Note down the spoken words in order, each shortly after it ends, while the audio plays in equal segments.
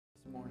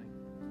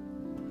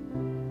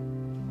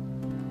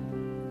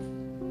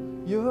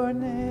Your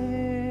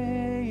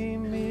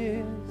name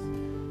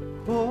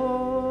is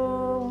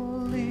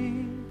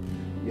holy.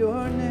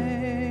 Your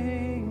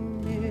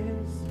name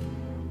is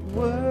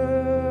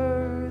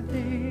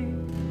worthy.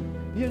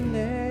 Your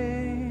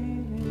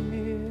name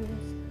is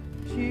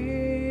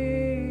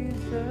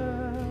Jesus.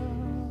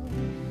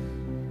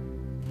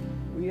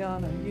 We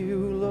honor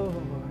you, Lord.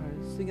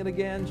 Sing it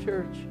again,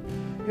 church.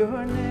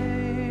 Your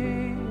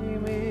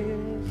name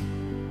is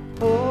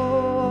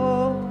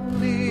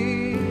holy.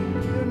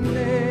 Your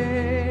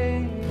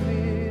name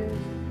is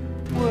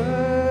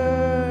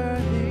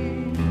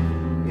worthy.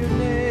 Your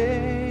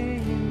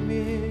name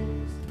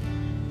is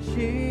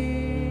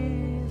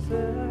Jesus.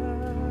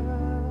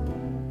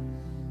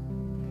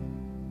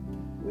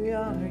 We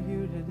honor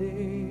you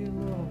today,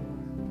 Lord.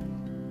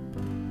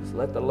 Just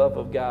let the love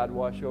of God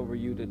wash over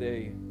you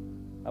today.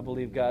 I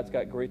believe God's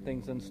got great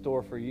things in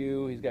store for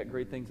you. He's got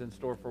great things in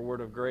store for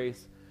Word of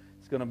Grace.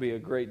 It's going to be a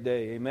great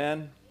day.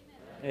 Amen?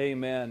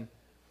 Amen.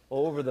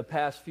 Over the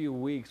past few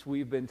weeks,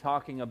 we've been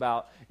talking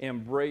about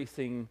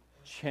embracing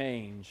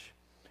change.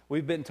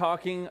 We've been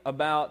talking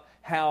about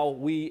how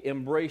we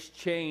embrace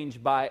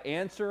change by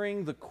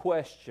answering the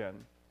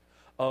question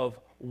of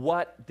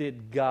what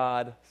did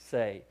God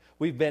say?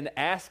 We've been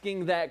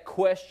asking that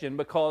question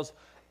because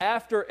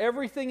after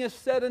everything is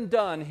said and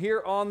done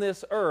here on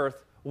this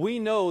earth, we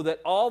know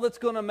that all that's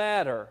going to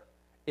matter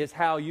is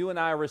how you and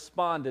I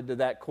responded to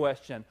that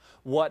question.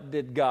 What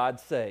did God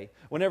say?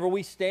 Whenever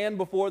we stand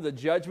before the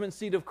judgment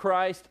seat of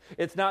Christ,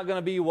 it's not going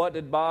to be what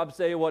did Bob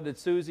say, what did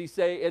Susie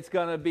say. It's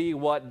going to be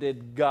what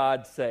did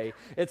God say.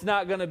 It's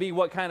not going to be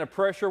what kind of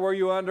pressure were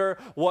you under,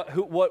 what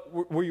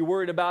were you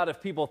worried about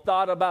if people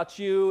thought about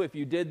you, if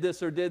you did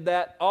this or did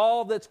that.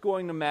 All that's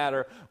going to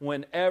matter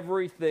when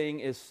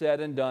everything is said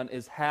and done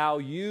is how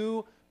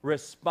you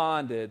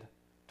responded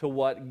to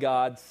what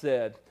God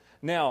said.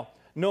 Now,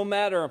 no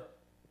matter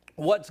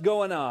what's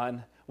going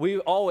on, we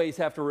always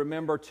have to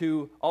remember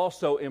to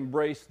also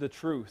embrace the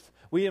truth.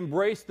 We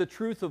embrace the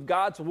truth of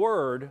God's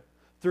Word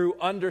through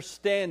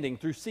understanding,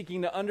 through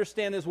seeking to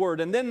understand His Word.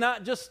 And then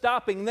not just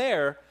stopping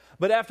there,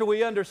 but after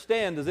we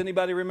understand, does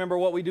anybody remember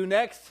what we do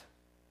next?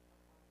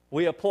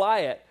 We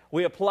apply it.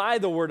 We apply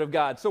the Word of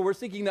God. So we're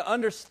seeking to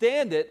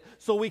understand it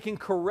so we can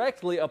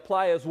correctly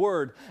apply His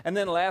Word. And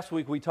then last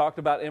week we talked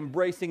about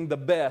embracing the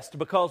best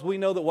because we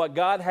know that what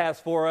God has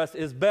for us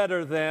is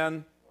better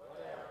than...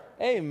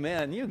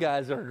 Amen. You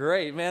guys are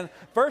great, man.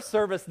 First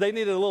service, they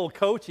needed a little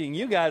coaching.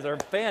 You guys are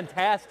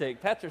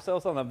fantastic. Pat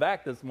yourselves on the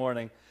back this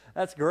morning.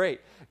 That's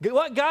great.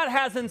 What God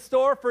has in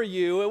store for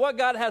you and what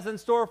God has in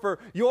store for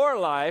your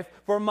life,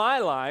 for my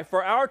life,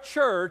 for our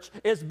church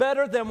is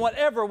better than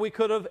whatever we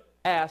could have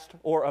asked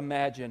or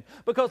imagined.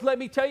 Because let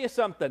me tell you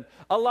something.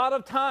 A lot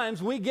of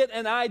times we get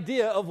an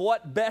idea of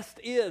what best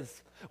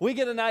is. We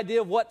get an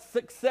idea of what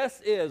success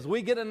is.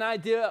 We get an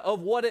idea of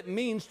what it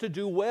means to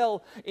do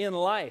well in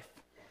life.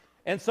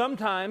 And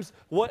sometimes,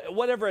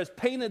 whatever has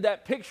painted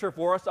that picture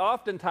for us,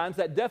 oftentimes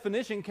that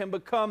definition can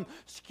become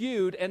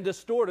skewed and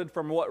distorted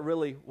from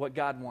what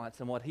God wants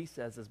and what He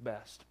says is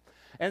best.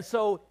 And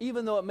so,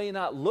 even though it may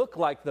not look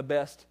like the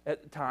best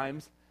at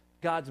times,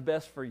 God's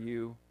best for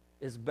you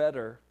is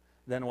better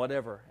than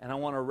whatever. And I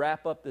want to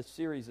wrap up this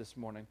series this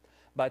morning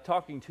by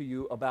talking to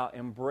you about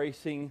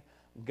embracing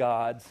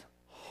God's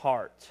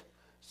heart.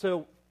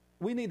 So,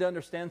 we need to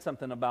understand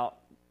something about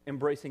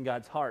embracing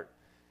God's heart.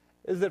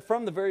 Is that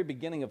from the very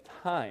beginning of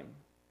time,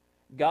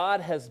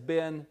 God has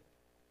been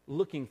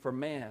looking for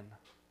man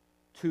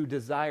to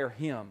desire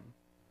Him.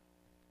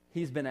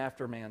 He's been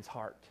after man's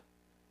heart.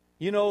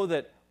 You know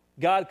that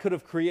God could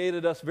have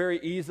created us very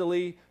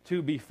easily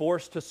to be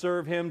forced to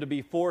serve Him, to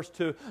be forced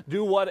to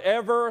do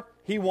whatever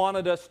He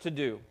wanted us to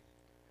do.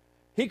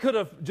 He could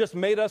have just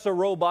made us a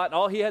robot.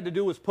 All He had to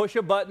do was push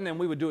a button and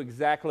we would do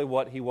exactly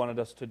what He wanted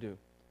us to do.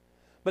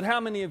 But how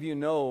many of you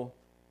know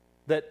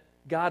that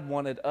God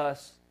wanted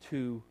us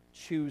to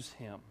choose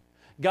Him?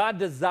 God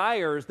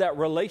desires that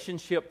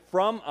relationship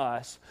from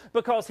us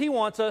because He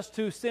wants us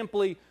to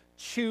simply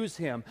choose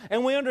Him.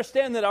 And we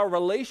understand that our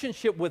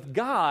relationship with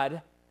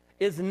God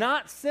is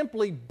not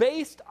simply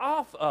based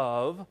off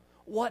of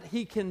what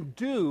He can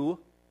do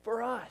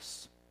for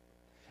us.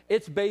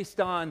 It's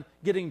based on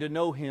getting to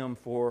know Him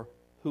for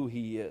who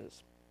He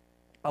is.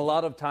 A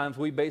lot of times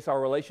we base our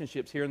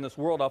relationships here in this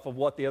world off of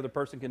what the other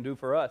person can do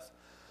for us.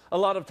 A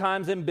lot of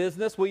times in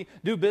business, we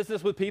do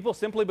business with people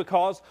simply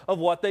because of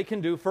what they can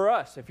do for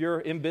us. If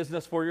you're in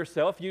business for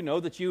yourself, you know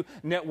that you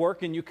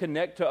network and you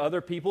connect to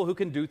other people who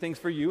can do things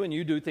for you and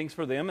you do things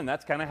for them, and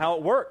that's kind of how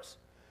it works.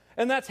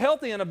 And that's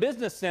healthy in a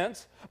business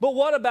sense, but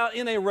what about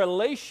in a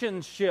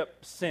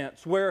relationship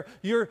sense where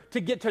you're to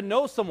get to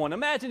know someone?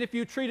 Imagine if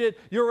you treated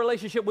your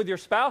relationship with your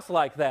spouse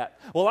like that.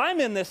 Well, I'm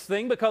in this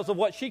thing because of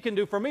what she can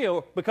do for me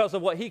or because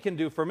of what he can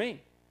do for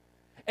me.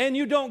 And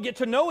you don't get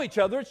to know each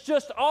other. It's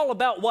just all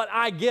about what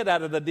I get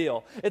out of the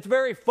deal. It's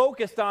very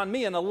focused on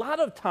me. And a lot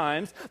of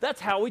times,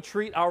 that's how we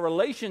treat our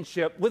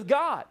relationship with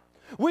God.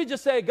 We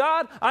just say,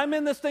 God, I'm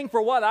in this thing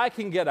for what I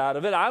can get out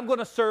of it. I'm going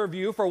to serve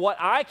you for what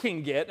I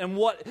can get. And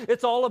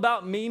it's all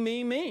about me,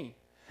 me, me.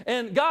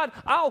 And God,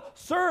 I'll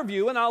serve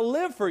you and I'll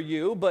live for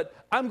you, but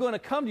I'm going to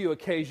come to you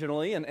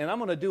occasionally and I'm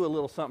going to do a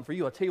little something for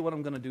you. I'll tell you what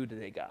I'm going to do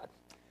today, God.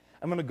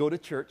 I'm going to go to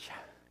church.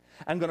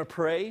 I'm going to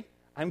pray.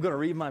 I'm going to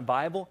read my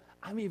Bible.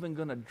 I'm even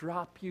going to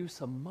drop you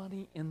some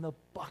money in the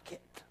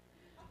bucket.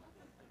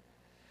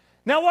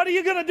 Now, what are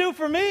you going to do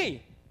for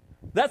me?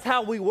 That's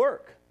how we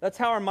work. That's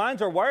how our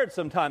minds are wired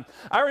sometimes.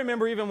 I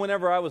remember even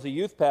whenever I was a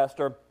youth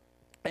pastor,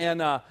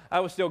 and I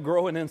was still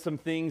growing in some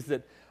things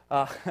that,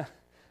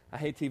 I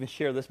hate to even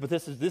share this, but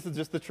this is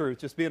just the truth,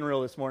 just being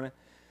real this morning.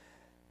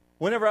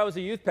 Whenever I was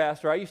a youth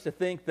pastor, I used to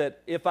think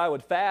that if I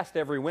would fast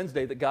every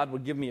Wednesday, that God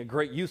would give me a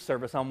great youth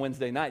service on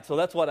Wednesday night. So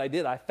that's what I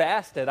did. I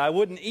fasted. I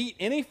wouldn't eat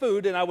any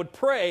food, and I would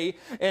pray,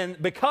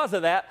 and because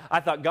of that,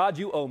 I thought, God,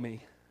 you owe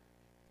me.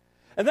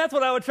 And that's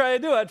what I would try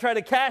to do. I'd try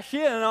to cash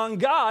in on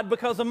God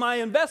because of my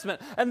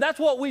investment. And that's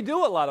what we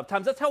do a lot of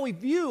times. That's how we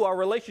view our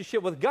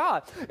relationship with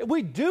God.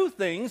 We do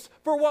things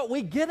for what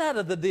we get out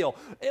of the deal.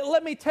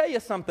 Let me tell you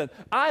something.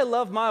 I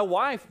love my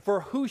wife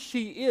for who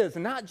she is,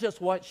 not just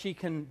what she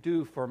can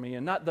do for me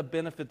and not the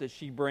benefit that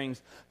she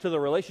brings to the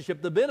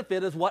relationship. The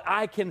benefit is what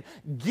I can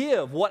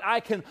give, what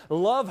I can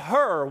love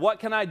her, what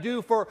can I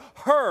do for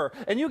her.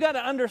 And you got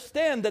to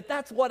understand that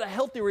that's what a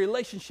healthy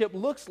relationship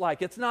looks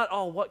like. It's not,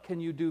 oh, what can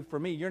you do for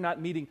me? You're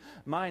not meeting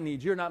my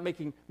needs. You're not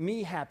making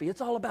me happy. It's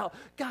all about,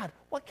 God,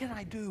 what can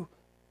I do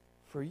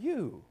for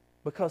you?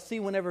 Because see,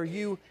 whenever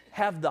you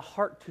have the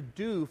heart to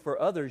do for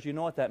others, you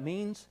know what that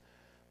means?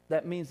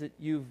 That means that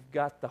you've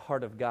got the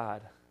heart of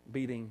God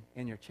beating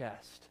in your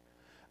chest.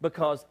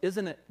 Because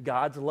isn't it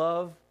God's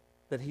love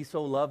that he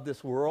so loved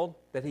this world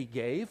that he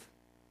gave?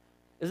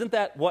 Isn't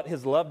that what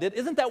his love did?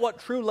 Isn't that what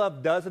true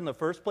love does in the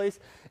first place,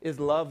 is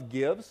love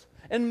gives?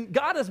 And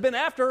God has been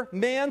after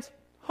man's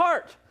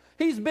heart.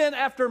 He's been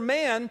after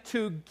man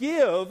to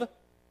give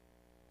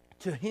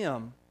to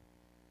him,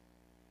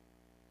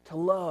 to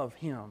love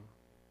him,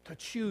 to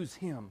choose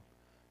him,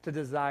 to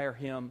desire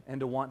him, and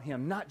to want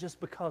him, not just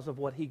because of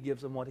what he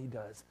gives and what he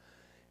does.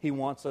 He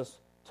wants us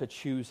to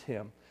choose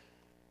him.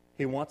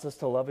 He wants us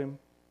to love him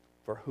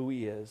for who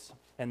he is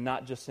and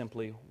not just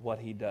simply what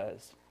he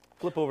does.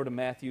 Flip over to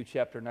Matthew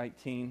chapter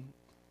 19.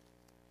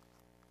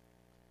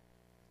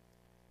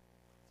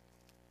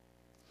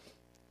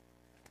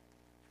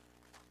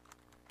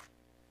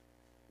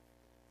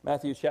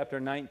 Matthew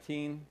chapter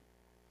 19,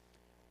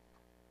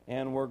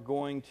 and we're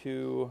going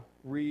to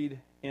read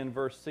in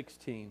verse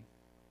 16.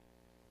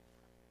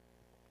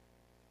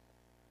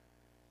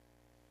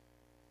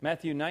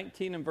 Matthew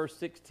 19 and verse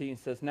 16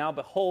 says, "Now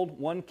behold,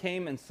 one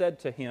came and said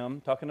to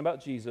him," talking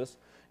about Jesus,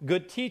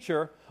 "Good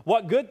teacher,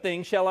 what good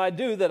thing shall I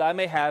do that I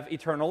may have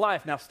eternal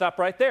life?" Now stop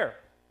right there.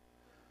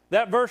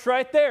 That verse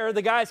right there,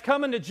 the guy's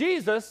coming to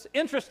Jesus,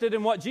 interested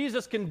in what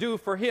Jesus can do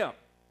for him.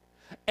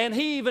 And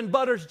he even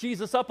butters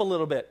Jesus up a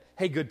little bit.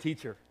 Hey, good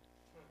teacher.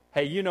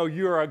 Hey, you know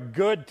you're a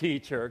good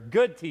teacher.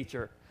 Good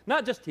teacher.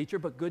 Not just teacher,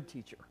 but good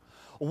teacher.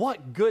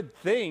 What good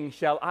thing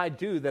shall I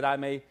do that I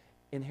may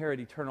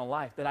inherit eternal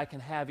life, that I can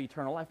have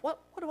eternal life? What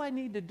do I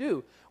need to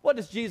do? What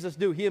does Jesus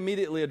do? He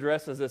immediately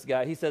addresses this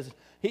guy. He says,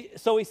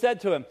 so he said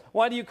to him,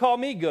 "Why do you call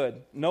me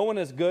good? No one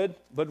is good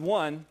but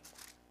one,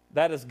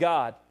 that is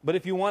God. But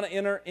if you want to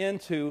enter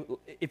into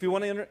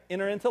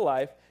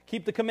life,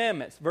 keep the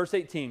commandments." Verse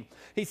 18.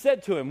 He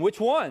said to him,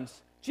 "Which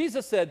ones?"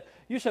 Jesus said,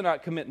 "You shall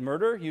not commit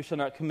murder, you shall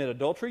not commit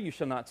adultery, you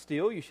shall not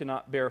steal, you shall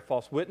not bear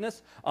false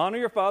witness, honor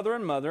your father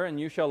and mother, and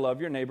you shall love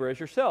your neighbor as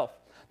yourself."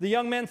 The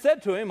young man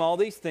said to him, "All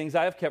these things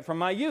I have kept from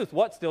my youth.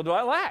 What still do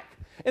I lack?"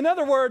 In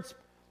other words,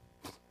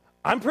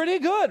 I'm pretty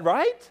good,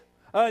 right?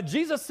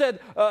 Jesus said,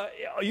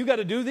 you got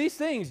to do these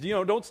things. You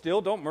know, don't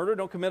steal, don't murder,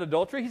 don't commit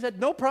adultery. He said,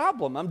 no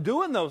problem. I'm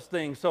doing those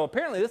things. So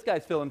apparently this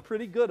guy's feeling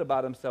pretty good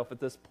about himself at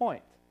this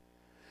point.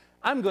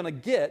 I'm going to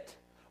get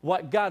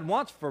what God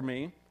wants for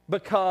me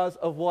because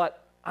of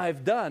what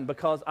I've done,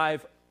 because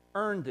I've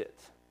earned it.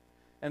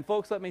 And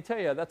folks, let me tell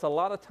you, that's a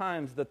lot of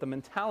times that the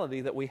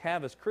mentality that we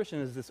have as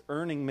Christians is this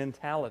earning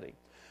mentality.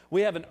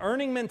 We have an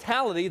earning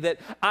mentality that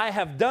I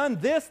have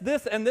done this,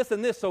 this, and this,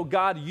 and this, so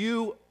God,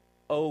 you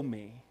owe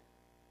me.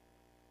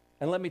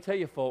 And let me tell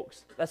you,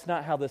 folks, that's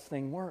not how this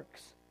thing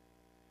works.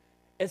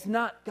 It's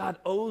not God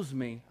owes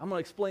me. I'm going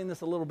to explain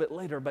this a little bit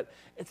later, but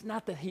it's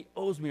not that he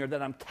owes me or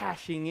that I'm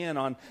cashing in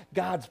on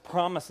God's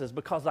promises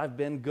because I've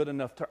been good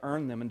enough to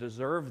earn them and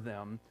deserve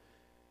them.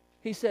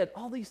 He said,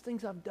 all these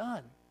things I've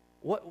done.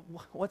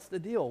 What's the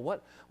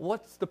deal?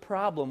 What's the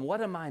problem?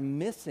 What am I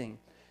missing?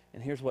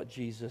 And here's what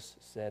Jesus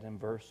said in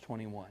verse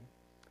 21.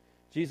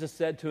 Jesus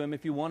said to him,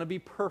 "If you want to be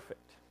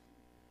perfect,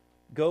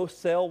 go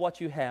sell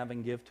what you have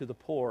and give to the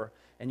poor,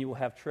 and you will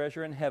have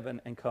treasure in heaven,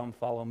 and come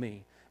follow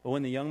me." But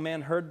when the young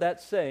man heard that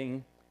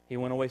saying, he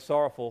went away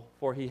sorrowful,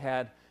 for he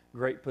had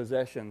great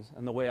possessions.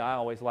 And the way I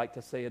always like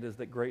to say it is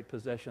that great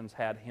possessions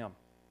had him.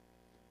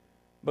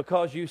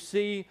 Because you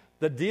see,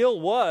 the deal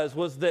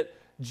was that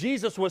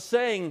Jesus was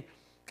saying,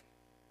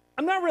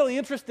 I'm not really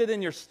interested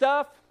in your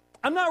stuff.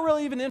 I'm not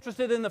really even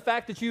interested in the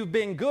fact that you've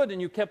been good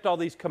and you kept all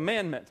these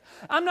commandments.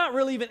 I'm not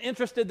really even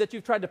interested that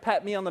you've tried to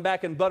pat me on the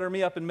back and butter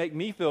me up and make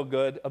me feel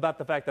good about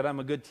the fact that I'm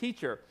a good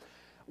teacher.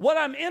 What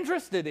I'm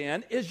interested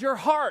in is your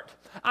heart.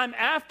 I'm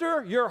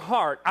after your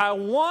heart. I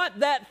want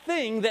that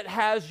thing that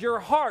has your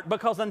heart,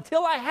 because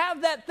until I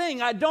have that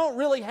thing, I don't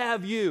really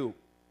have you.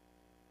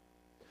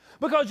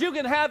 Because you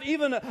can have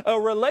even a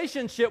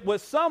relationship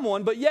with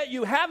someone, but yet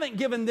you haven't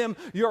given them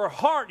your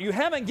heart, you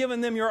haven't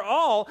given them your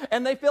all,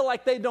 and they feel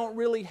like they don't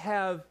really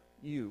have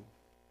you.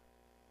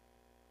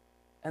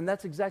 And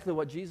that's exactly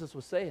what Jesus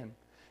was saying.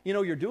 You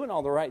know, you're doing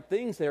all the right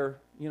things there,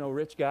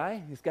 rich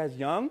guy. This guy's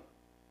young.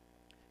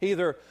 He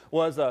either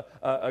was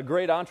a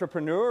great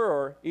entrepreneur,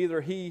 or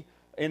either he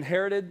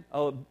inherited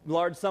a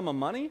large sum of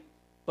money,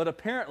 but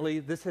apparently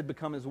this had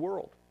become his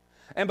world.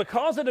 And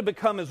because it had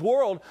become his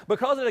world,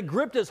 because it had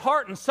gripped his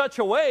heart in such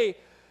a way,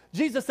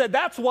 Jesus said,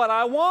 that's what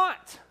I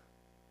want.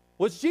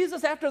 Was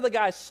Jesus after the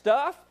guy's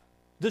stuff?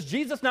 Does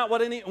Jesus not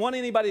want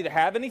anybody to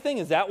have anything?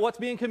 Is that what's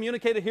being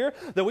communicated here?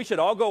 That we should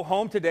all go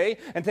home today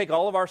and take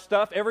all of our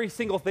stuff, every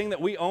single thing that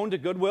we own, to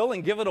Goodwill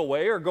and give it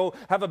away, or go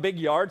have a big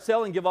yard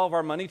sale and give all of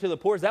our money to the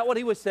poor? Is that what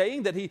he was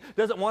saying? That he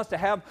doesn't want us to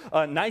have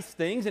nice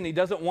things, and he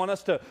doesn't want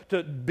us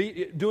to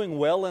be doing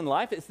well in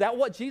life? Is that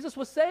what Jesus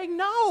was saying?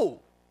 No,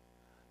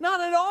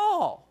 not at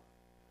all.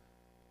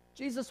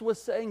 Jesus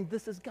was saying,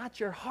 this has got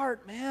your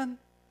heart, man.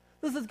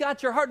 This has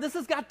got your heart. This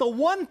has got the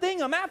one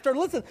thing I'm after.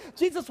 Listen,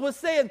 Jesus was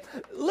saying,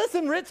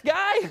 listen, rich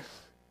guy.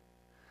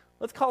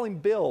 Let's call him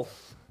Bill.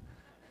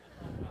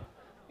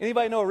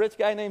 Anybody know a rich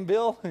guy named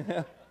Bill?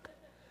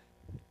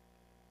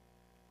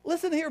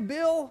 Listen here,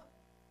 Bill.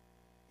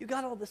 You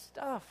got all this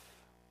stuff,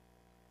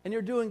 and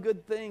you're doing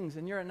good things,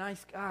 and you're a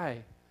nice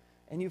guy,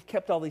 and you've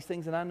kept all these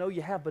things, and I know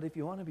you have, but if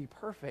you want to be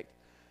perfect,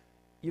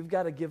 you've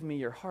got to give me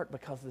your heart,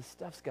 because this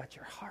stuff's got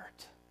your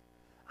heart.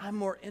 I'm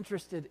more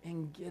interested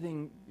in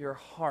getting your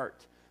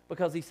heart,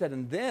 because he said,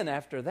 and then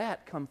after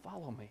that, come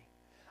follow me.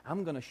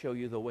 I'm going to show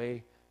you the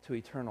way to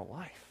eternal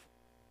life.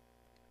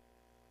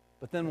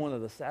 But then one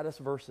of the saddest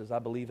verses, I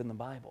believe, in the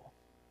Bible,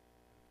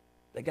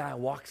 the guy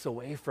walks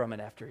away from it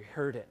after he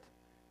heard it.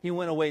 He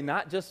went away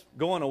not just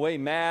going away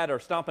mad or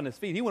stomping his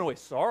feet. He went away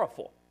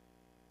sorrowful.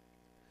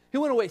 He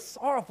went away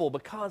sorrowful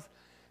because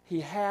he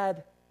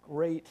had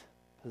great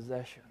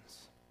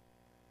possessions.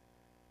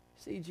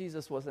 See,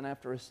 Jesus wasn't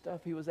after his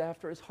stuff. He was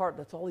after his heart.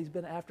 That's all he's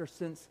been after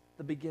since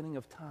the beginning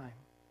of time.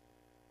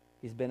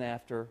 He's been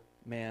after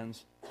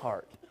man's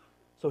heart.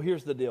 So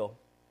here's the deal.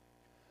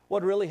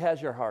 What really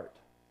has your heart?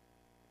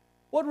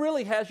 What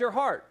really has your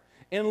heart?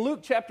 In Luke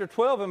chapter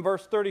 12 and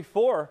verse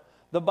 34,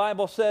 the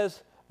Bible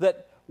says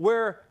that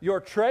where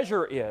your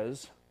treasure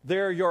is,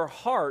 there your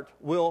heart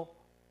will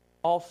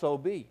also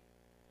be.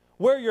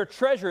 Where your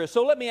treasure is.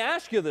 So let me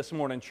ask you this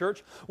morning,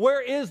 church,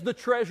 where is the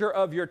treasure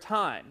of your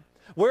time?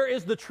 Where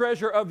is the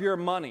treasure of your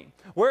money?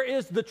 Where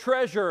is the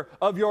treasure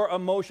of your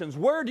emotions?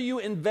 Where do you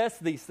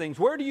invest these things?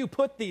 Where do you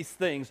put these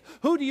things?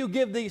 Who do you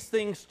give these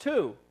things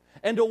to?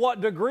 And to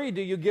what degree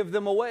do you give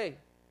them away?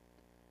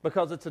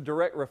 Because it's a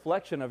direct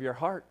reflection of your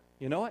heart.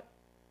 You know it?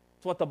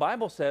 It's what the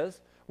Bible says.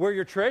 Where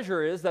your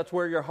treasure is, that's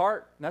where your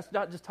heart. And that's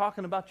not just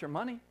talking about your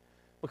money.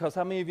 Because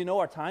how many of you know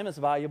our time is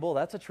valuable?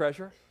 That's a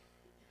treasure.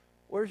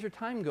 Where's your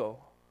time go?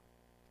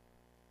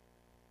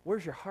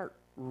 Where's your heart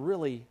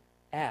really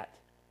at?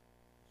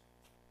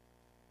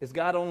 Is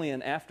God only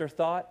an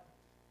afterthought?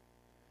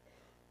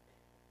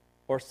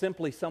 Or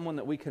simply someone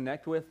that we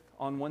connect with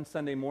on one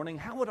Sunday morning?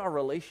 How would our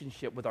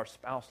relationship with our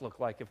spouse look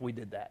like if we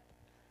did that?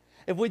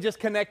 If we just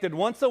connected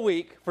once a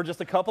week for just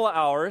a couple of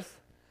hours.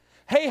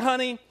 Hey,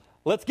 honey,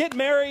 let's get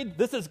married.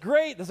 This is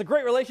great. This is a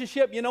great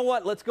relationship. You know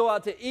what? Let's go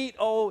out to eat.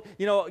 Oh,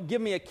 give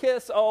me a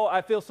kiss. Oh,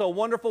 I feel so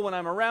wonderful when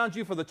I'm around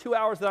you for the 2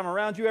 hours that I'm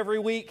around you every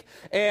week.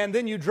 And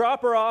then you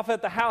drop her off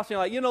at the house.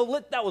 And you're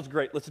like, that was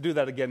great. Let's do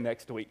that again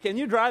next week. And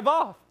you drive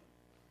off.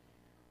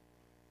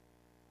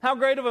 How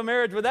great of a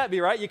marriage would that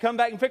be, right? You come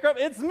back and pick her up.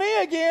 It's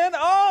me again.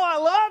 Oh, I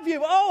love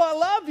you. Oh, I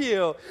love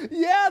you.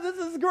 Yeah, this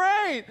is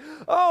great.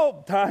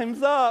 Oh,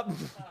 time's up.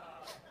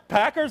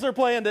 Packers are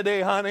playing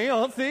today, honey.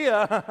 I'll see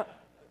ya.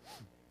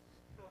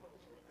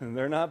 And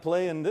they're not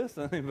playing this,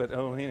 but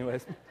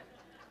anyways.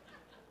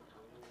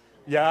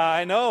 Yeah,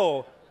 I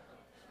know.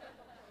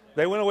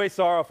 They went away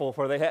sorrowful,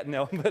 for they hadn't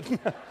known.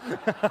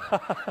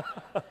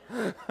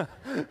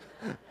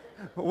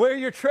 But where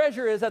your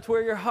treasure is, that's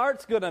where your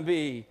heart's going to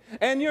be.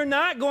 And you're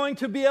not going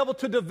to be able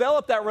to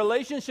develop that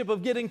relationship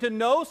of getting to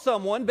know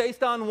someone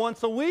based on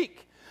once a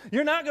week.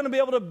 You're not going to be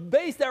able to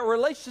base that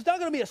relationship. It's not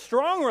going to be a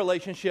strong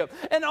relationship.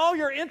 And all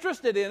you're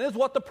interested in is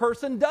what the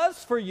person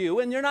does for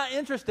you, and you're not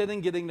interested in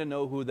getting to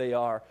know who they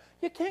are.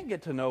 You can't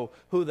get to know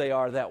who they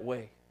are that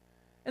way.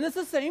 And it's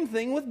the same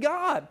thing with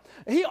God.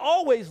 He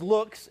always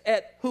looks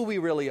at who we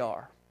really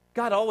are.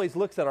 God always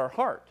looks at our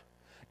heart.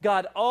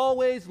 God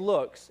always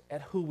looks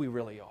at who we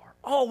really are.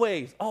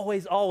 Always,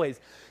 always, always.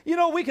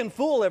 We can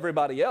fool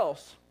everybody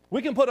else.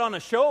 We can put on a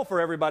show for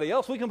everybody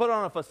else. We can put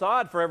on a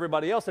facade for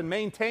everybody else and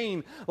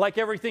maintain like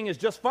everything is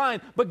just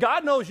fine. But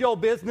God knows your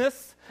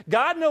business.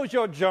 God knows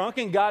your junk,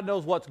 and God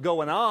knows what's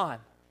going on.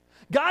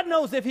 God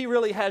knows if he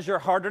really has your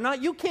heart or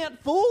not. You can't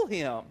fool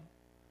him.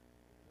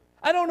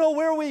 I don't know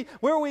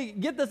where we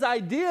get this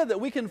idea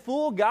that we can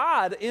fool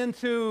God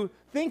into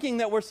thinking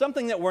that we're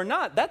something that we're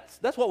not.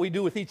 That's what we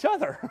do with each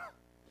other.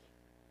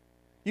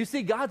 You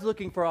see, God's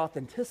looking for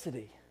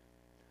authenticity.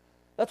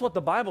 That's what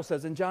the Bible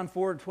says in John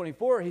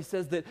 4:24. He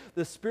says that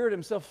the Spirit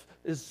himself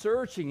is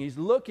searching. He's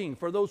looking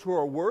for those who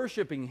are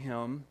worshiping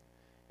him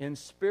in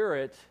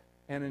spirit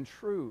and in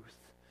truth.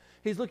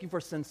 He's looking for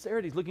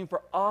sincerity. He's looking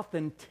for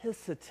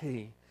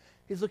authenticity.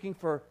 He's looking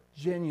for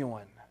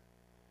genuine.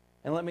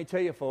 And let me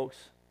tell you, folks,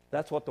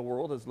 that's what the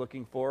world is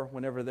looking for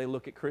whenever they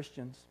look at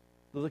Christians.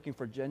 They're looking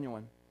for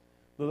genuine.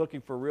 They're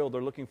looking for real.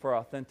 They're looking for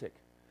authentic.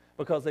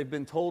 Because they've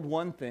been told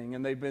one thing,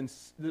 and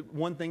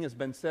one thing has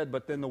been said,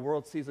 but then the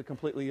world sees a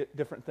completely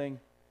different thing.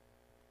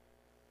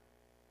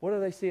 What are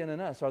they seeing in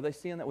us? Are they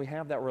seeing that we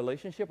have that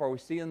relationship? Are we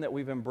seeing that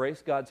we've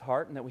embraced God's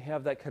heart and that we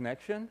have that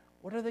connection?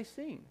 What are they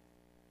seeing?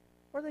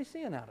 What are they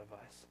seeing out of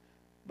us?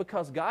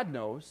 Because God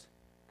knows,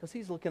 because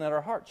he's looking at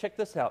our heart. Check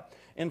this out.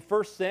 In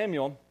 1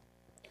 Samuel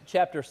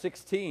chapter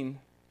 16,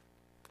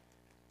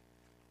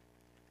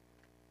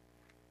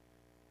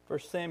 1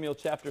 Samuel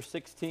chapter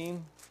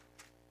 16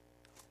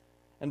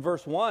 and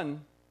verse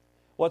 1,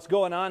 what's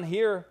going on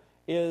here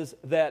is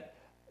that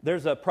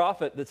there's a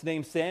prophet that's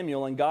named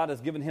Samuel, and God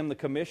has given him the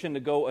commission to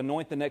go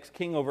anoint the next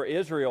king over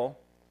Israel.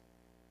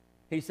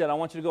 He said, I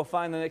want you to go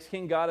find the next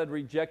king. God had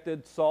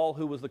rejected Saul,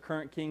 who was the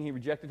current king. He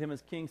rejected him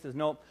as king. He says,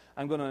 no,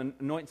 I'm going to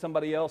anoint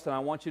somebody else, and I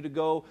want you to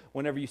go.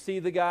 Whenever you see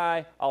the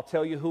guy, I'll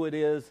tell you who it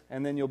is,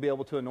 and then you'll be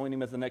able to anoint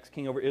him as the next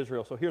king over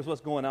Israel. So here's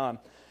what's going on.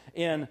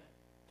 In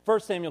 1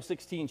 Samuel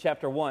 16,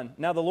 chapter 1,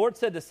 now the Lord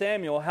said to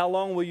Samuel, how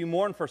long will you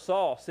mourn for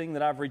Saul, seeing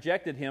that I've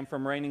rejected him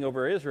from reigning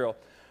over Israel?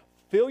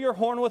 Fill your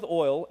horn with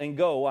oil and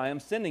go. I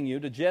am sending you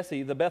to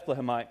Jesse the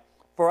Bethlehemite,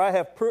 for I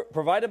have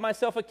provided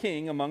myself a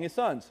king among his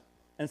sons.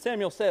 And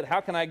Samuel said,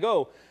 how can I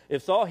go?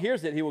 If Saul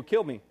hears it, he will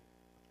kill me.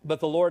 But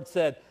the Lord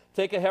said,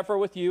 take a heifer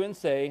with you and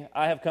say,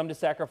 I have come to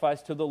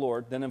sacrifice to the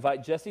Lord. Then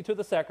invite Jesse to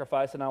the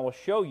sacrifice, and I will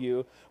show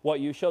you what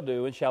you shall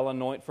do, and shall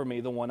anoint for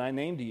me the one I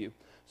named to you.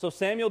 So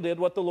Samuel did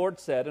what the Lord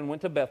said and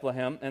went to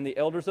Bethlehem, and the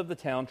elders of the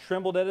town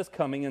trembled at his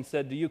coming and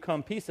said, do you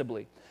come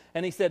peaceably?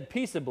 And he said,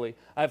 peaceably,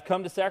 I have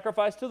come to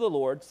sacrifice to the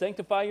Lord.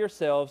 Sanctify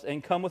yourselves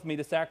and come with me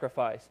to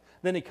sacrifice.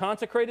 Then he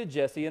consecrated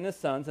Jesse and his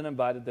sons and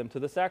invited them to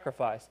the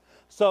sacrifice.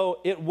 So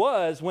it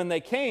was when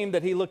they came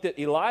that he looked at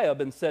Eliab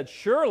and said,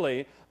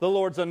 surely the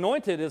Lord's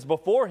anointed is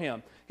before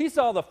him. He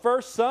saw the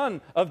first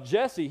son of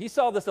Jesse. He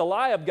saw this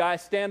Eliab guy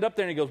stand up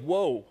there and he goes,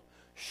 whoa.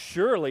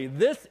 Surely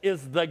this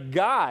is the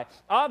guy.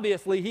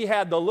 Obviously, he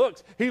had the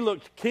looks. He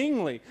looked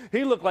kingly.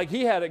 He looked like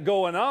he had it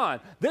going on.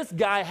 This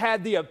guy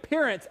had the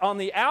appearance on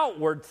the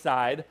outward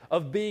side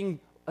of being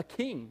a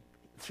king.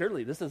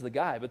 Surely this is the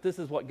guy. But this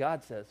is what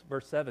God says.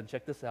 Verse 7,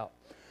 check this out.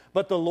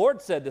 But the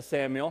Lord said to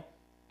Samuel,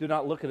 do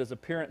not look at his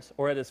appearance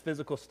or at his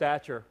physical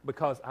stature,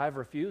 because I've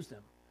refused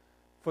him.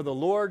 For the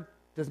Lord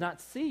does not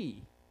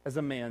see as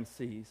a man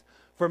sees.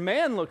 For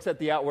man looks at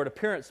the outward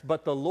appearance,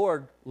 but the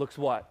Lord looks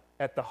what?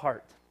 At the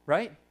heart.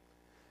 Right?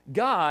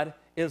 God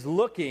is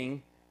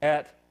looking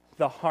at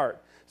the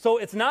heart. So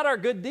it's not our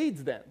good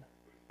deeds then,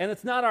 and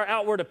it's not our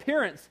outward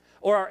appearance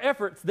or our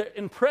efforts that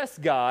impress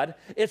God.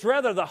 It's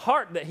rather the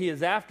heart that he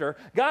is after.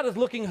 God is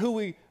looking who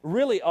we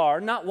really are,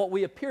 not what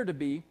we appear to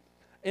be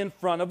in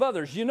front of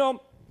others. You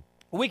know,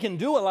 we can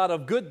do a lot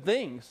of good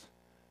things.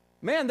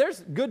 Man,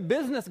 there's good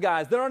business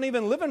guys that aren't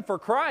even living for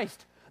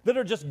Christ, that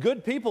are just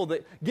good people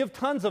that give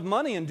tons of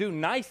money and do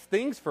nice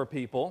things for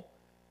people.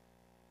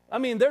 I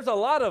mean, there's a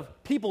lot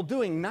of people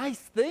doing nice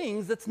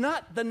things. It's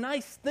not the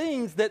nice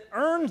things that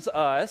earns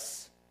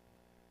us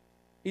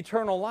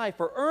eternal life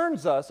or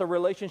earns us a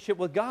relationship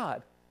with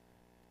God.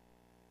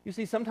 You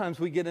see, sometimes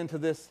we get into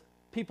this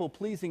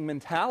people-pleasing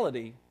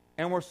mentality,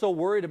 and we're so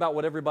worried about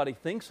what everybody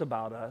thinks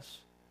about us,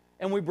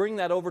 and we bring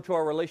that over to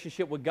our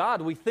relationship with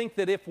God. We think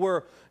that if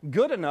we're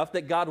good enough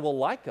that God will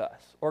like us,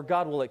 or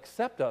God will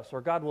accept us, or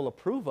God will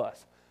approve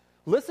us.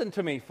 Listen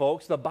to me,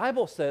 folks. The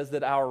Bible says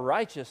that our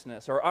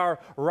righteousness or our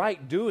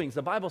right doings,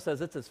 the Bible says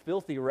it's as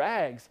filthy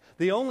rags.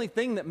 The only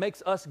thing that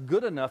makes us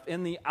good enough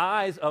in the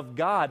eyes of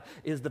God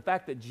is the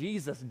fact that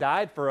Jesus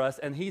died for us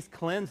and he's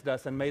cleansed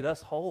us and made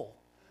us whole.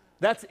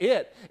 That's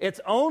it. It's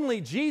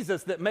only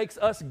Jesus that makes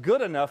us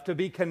good enough to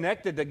be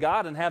connected to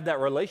God and have that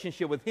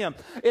relationship with him.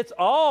 It's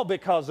all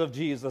because of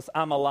Jesus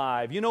I'm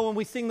alive. You know, when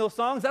we sing those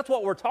songs, that's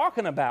what we're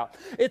talking about.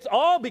 It's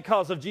all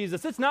because of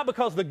Jesus. It's not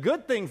because of the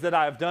good things that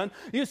I've done.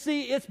 You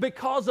see, it's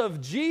because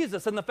of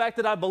Jesus and the fact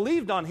that I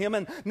believed on him.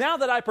 And now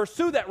that I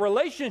pursue that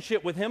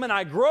relationship with him and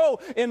I grow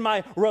in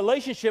my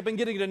relationship and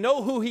getting to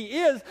know who he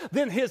is,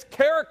 then his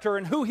character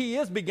and who he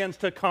is begins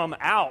to come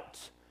out.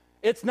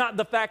 It's not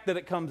the fact that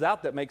it comes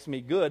out that makes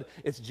me good.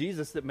 It's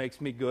Jesus that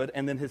makes me good,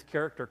 and then his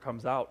character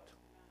comes out.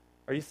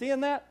 Are you seeing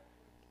that?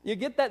 You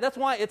get that? That's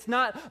why it's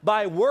not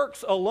by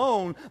works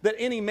alone that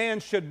any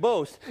man should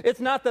boast. It's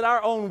not that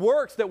our own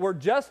works that we're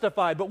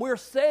justified, but we're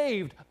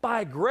saved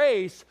by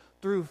grace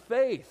through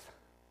faith.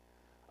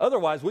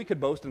 Otherwise, we could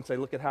boast and say,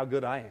 look at how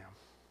good I am.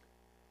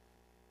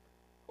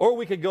 Or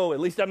we could go, at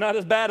least I'm not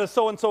as bad as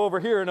so-and-so over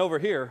here and over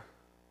here.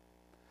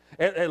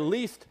 At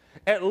least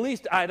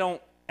I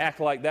don't act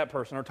like that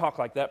person or talk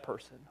like that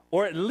person.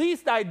 Or at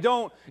least I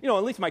don't,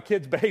 at least my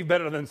kids behave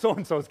better than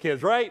so-and-so's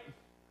kids, right?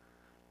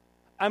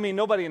 I mean,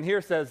 nobody in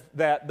here says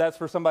that. That's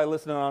for somebody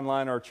listening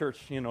online or church,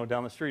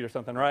 down the street or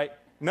something, right?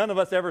 None of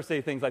us ever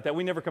say things like that.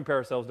 We never compare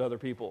ourselves to other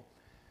people.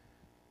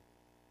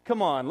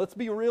 Come on, let's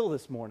be real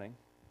this morning.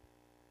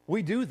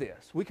 We do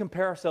this. We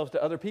compare ourselves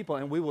to other people,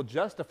 and we will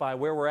justify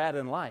where we're at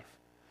in life.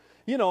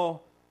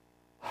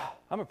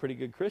 I'm a pretty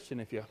good Christian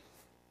if you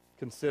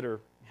consider,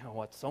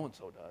 what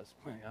so-and-so does.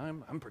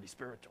 I'm pretty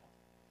spiritual.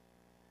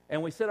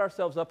 And we set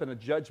ourselves up in a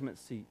judgment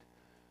seat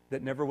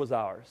that never was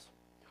ours.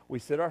 We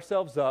set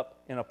ourselves up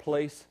in a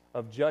place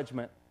of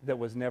judgment that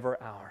was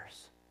never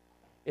ours.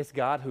 It's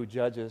God who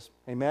judges.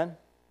 Amen?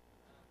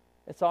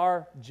 It's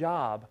our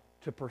job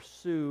to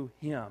pursue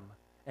Him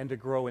and to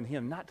grow in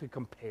Him, not to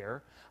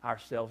compare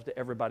ourselves to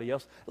everybody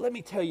else. Let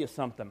me tell you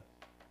something.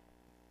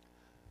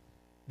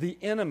 The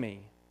enemy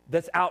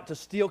that's out to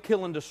steal,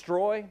 kill, and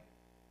destroy,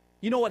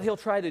 you know what he'll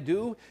try to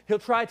do? He'll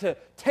try to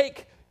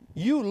take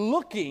you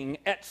looking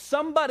at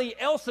somebody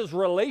else's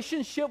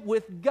relationship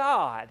with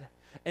God,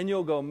 and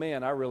you'll go,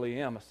 man, I really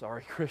am a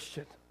sorry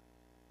Christian.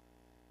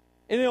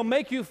 And he'll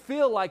make you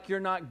feel like you're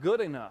not good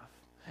enough.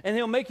 And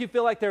he'll make you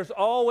feel like there's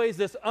always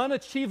this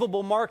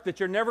unachievable mark that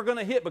you're never going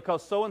to hit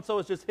because so-and-so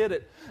has just hit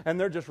it, and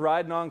they're just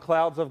riding on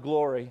clouds of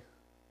glory.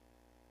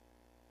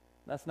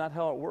 That's not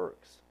how it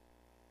works.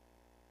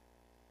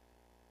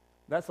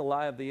 That's a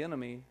lie of the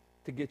enemy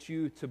to get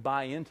you to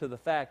buy into the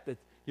fact that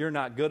you're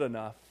not good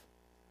enough.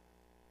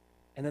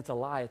 And it's a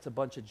lie. It's a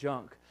bunch of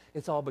junk.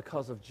 It's all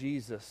because of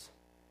Jesus.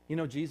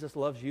 Jesus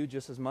loves you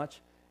just as much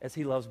as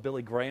He loves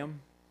Billy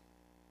Graham.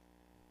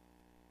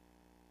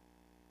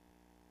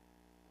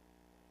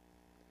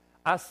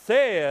 I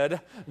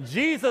said,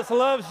 Jesus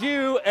loves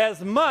you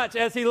as much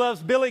as He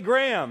loves Billy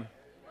Graham.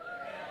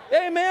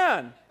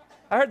 Amen.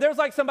 I heard there's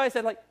somebody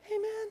said amen.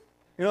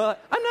 I'm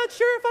not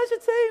sure if I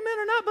should say amen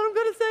or not, but I'm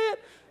going to say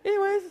it.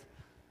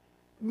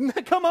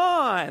 Anyways, come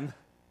on.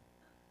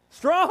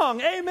 Strong.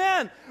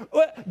 Amen.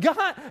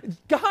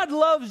 God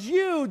loves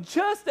you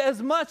just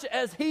as much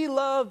as He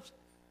loves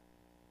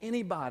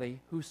anybody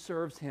who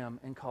serves Him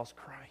and calls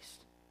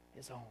Christ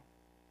His own.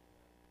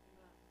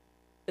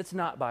 It's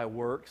not by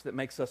works that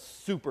makes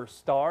us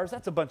superstars.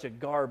 That's a bunch of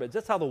garbage.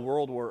 That's how the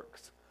world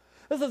works.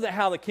 This isn't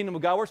how the kingdom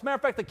of God works. Matter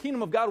of fact, the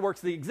kingdom of God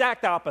works the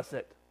exact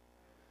opposite.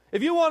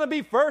 If you want to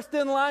be first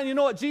in line, you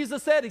know what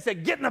Jesus said? He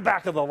said, get in the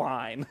back of the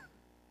line.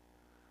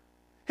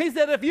 He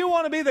said, if you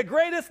want to be the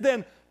greatest,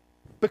 then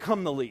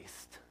become the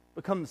least.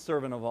 Become the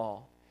servant of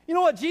all. You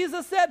know what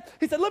Jesus said?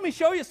 He said, let me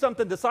show you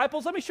something,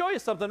 disciples. Let me show you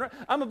something.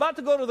 I'm about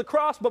to go to the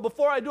cross, but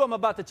before I do, I'm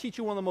about to teach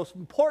you one of the most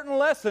important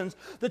lessons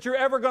that you're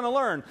ever going to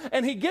learn.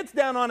 And He gets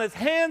down on His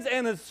hands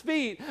and His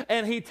feet,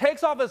 and He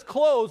takes off His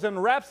clothes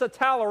and wraps a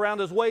towel around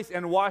His waist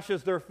and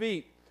washes their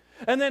feet.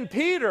 And then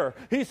Peter,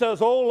 he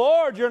says, oh,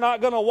 Lord, you're not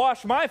going to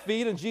wash my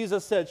feet. And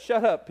Jesus said,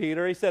 shut up,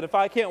 Peter. He said, if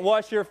I can't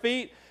wash your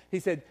feet, He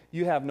said,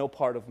 you have no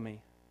part of me.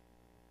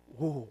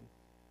 Whoa.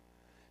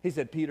 He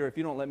said, Peter, if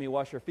you don't let me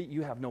wash your feet,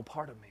 you have no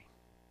part of me.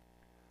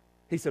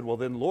 He said, well,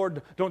 then,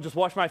 Lord, don't just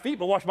wash my feet,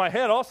 but wash my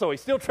head also. He's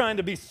still trying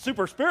to be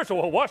super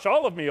spiritual. Well, wash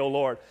all of me, oh,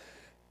 Lord.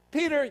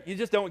 Peter, you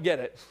just don't get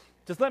it.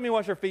 Just let me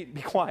wash your feet and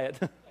be quiet.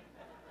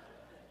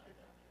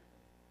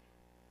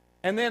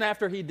 And then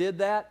after He did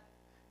that,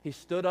 He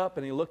stood up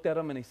and He looked at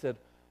them and He said,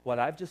 what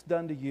I've just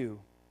done to you,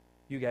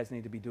 you guys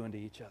need to be doing to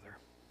each other.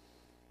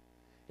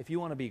 If you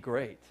want to be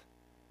great,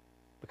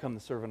 become the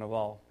servant of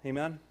all.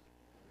 Amen?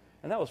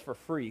 And that was for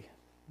free.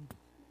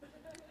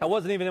 I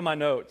wasn't even in my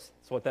notes.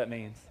 That's what that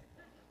means.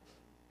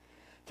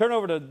 Turn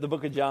over to the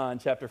book of John,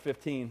 chapter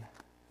 15.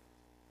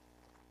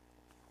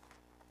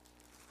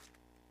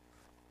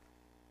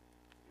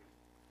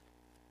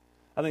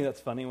 I think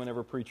that's funny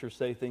whenever preachers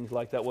say things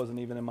like that wasn't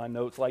even in my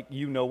notes, like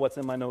what's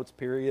in my notes,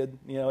 period.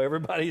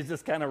 Everybody's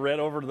just kind of read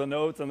over the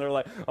notes and they're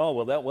like, oh,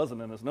 well, that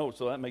wasn't in his notes,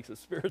 so that makes it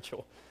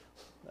spiritual.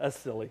 That's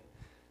silly.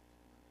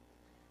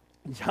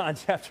 John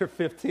chapter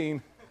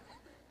 15.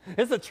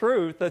 It's the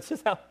truth. That's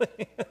just how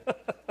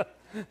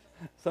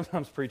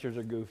sometimes preachers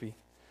are goofy.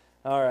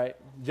 All right,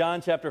 John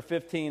chapter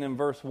 15 and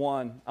verse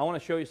 1. I want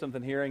to show you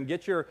something here, and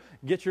get your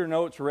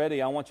notes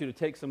ready. I want you to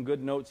take some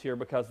good notes here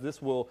because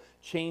this will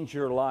change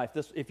your life.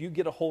 If you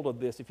get a hold of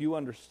this, if you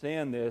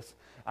understand this,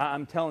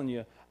 I'm telling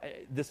you,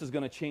 this is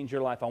going to change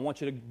your life. I want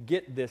you to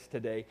get this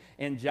today.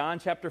 In John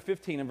chapter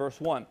 15 and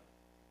verse 1,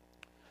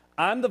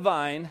 I'm the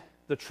vine,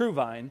 the true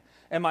vine,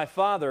 and my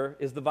Father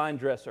is the vine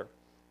dresser.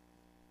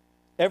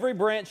 Every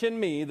branch in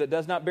me that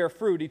does not bear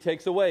fruit, He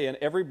takes away, and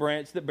every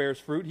branch that bears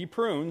fruit, He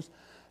prunes,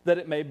 that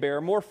it may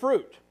bear more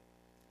fruit.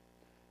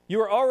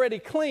 You are already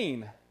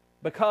clean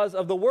because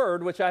of the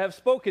word which I have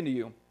spoken to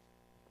you.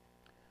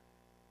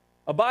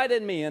 Abide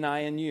in me, and I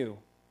in you.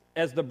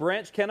 As the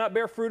branch cannot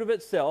bear fruit of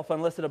itself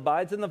unless it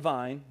abides in the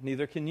vine,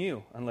 neither can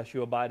you unless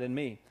you abide in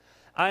me.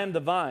 I am the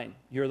vine,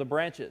 you are the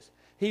branches.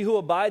 He who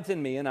abides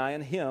in me, and I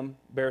in him,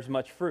 bears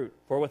much fruit.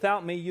 For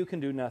without me you can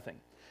do nothing.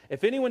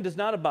 If anyone does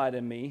not abide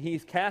in me, he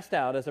is cast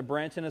out as a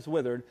branch and is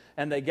withered,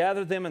 and they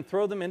gather them and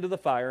throw them into the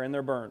fire, and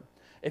they're burned.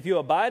 If you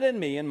abide in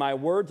me and my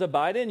words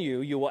abide in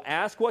you, you will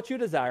ask what you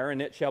desire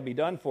and it shall be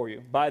done for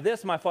you. By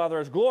this my Father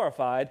is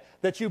glorified,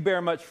 that you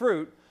bear much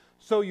fruit,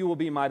 so you will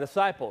be my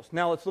disciples.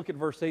 Now let's look at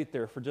verse 8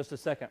 there for just a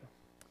second.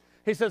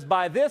 He says,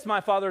 by this my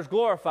Father is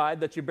glorified,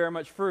 that you bear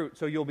much fruit,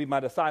 so you'll be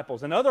my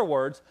disciples. In other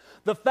words,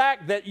 the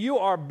fact that you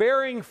are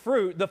bearing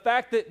fruit, the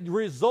fact that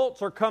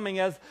results are coming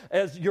as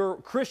your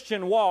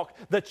Christian walk,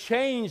 the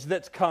change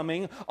that's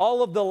coming,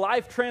 all of the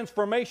life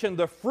transformation,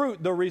 the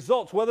fruit, the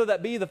results, whether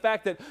that be the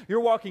fact that you're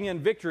walking in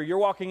victory, you're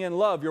walking in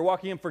love, you're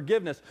walking in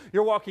forgiveness,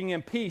 you're walking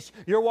in peace,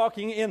 you're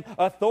walking in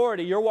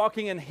authority, you're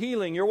walking in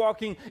healing, you're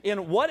walking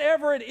in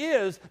whatever it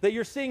is that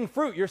you're seeing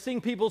fruit, you're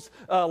seeing people's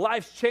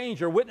lives change,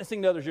 you're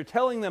witnessing to others, you're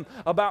telling them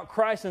about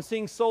Christ and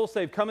seeing souls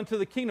saved, come into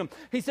the kingdom.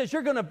 He says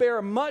you're going to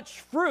bear much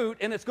fruit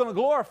and it's going to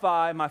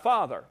glorify my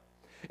Father.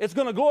 It's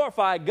going to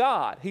glorify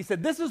God. He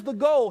said this is the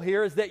goal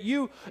here, is that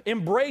you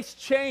embrace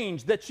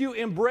change, that you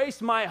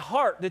embrace my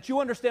heart, that you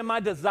understand my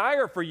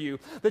desire for you,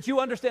 that you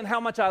understand how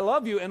much I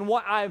love you and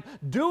what I'm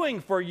doing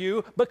for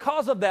you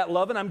because of that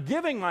love, and I'm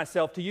giving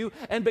myself to you,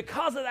 and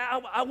because of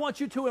that I want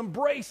you to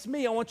embrace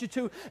me. I want you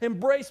to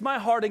embrace my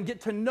heart and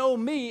get to know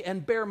me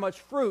and bear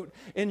much fruit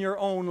in your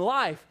own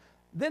life.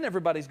 Then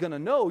everybody's going to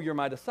know you're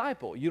my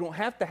disciple. You don't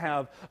have to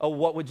have a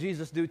 "What Would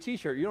Jesus Do"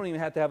 t-shirt. You don't even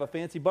have to have a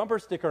fancy bumper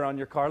sticker on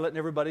your car letting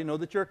everybody know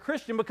that you're a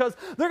Christian, because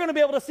they're going to be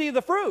able to see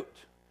the fruit.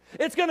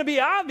 It's going to be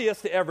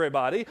obvious to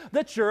everybody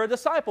that you're a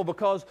disciple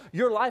because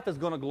your life is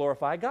going to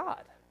glorify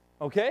God.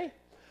 Okay?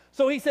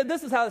 So he said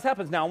this is how this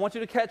happens. Now I want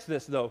you to catch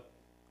this though.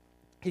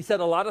 He said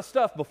a lot of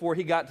stuff before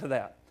he got to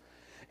that.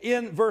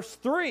 In verse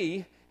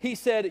 3, he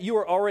said, you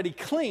are already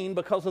clean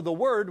because of the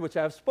word which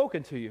I have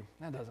spoken to you.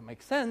 That doesn't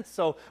make sense,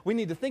 so we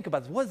need to think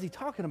about this. What is he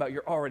talking about?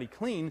 You're already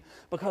clean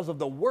because of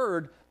the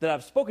word that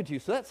I've spoken to you.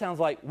 So that sounds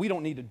like we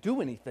don't need to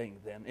do anything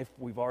then if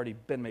we've already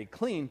been made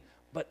clean,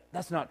 but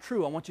that's not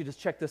true. I want you to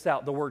check this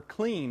out. The word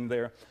clean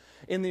there.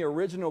 In the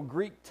original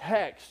Greek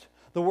text,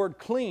 the word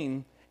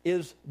clean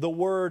is the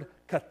word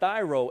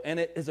kathairo,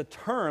 and it is a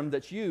term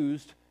that's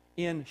used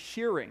in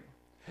shearing.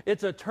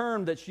 It's a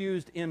term that's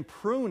used in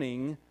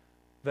pruning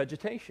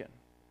vegetation.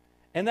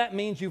 And that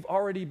means you've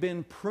already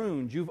been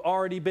pruned. You've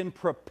already been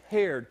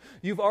prepared.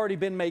 You've already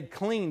been made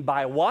clean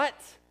by what?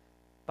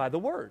 By the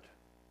word.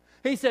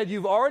 He said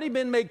you've already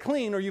been made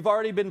clean, or you've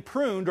already been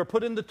pruned or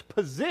put in the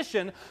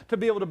position to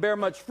be able to bear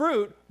much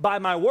fruit by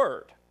my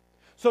word.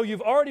 So you've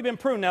already been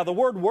pruned. Now the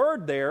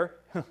word there,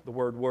 the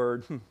word,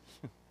 word.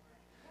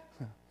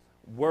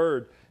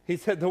 He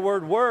said the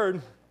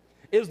word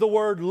is the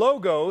word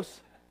logos.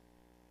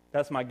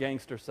 That's my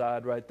gangster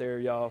side right there,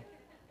 y'all.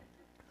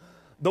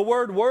 The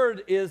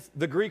word is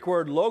the Greek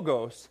word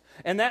logos,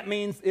 and that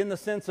means in the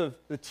sense of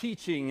the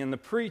teaching and the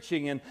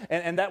preaching,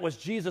 and that was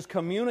Jesus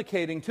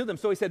communicating to them.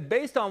 So he said,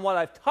 based on what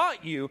I've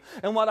taught you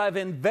and what I've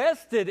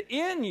invested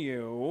in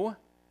you,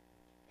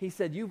 he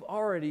said, you've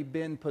already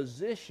been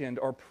positioned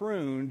or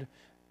pruned,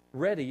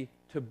 ready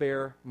to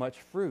bear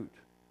much fruit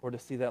or to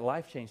see that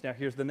life change. Now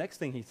here's the next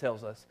thing he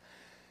tells us.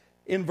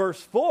 In verse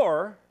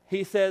 4,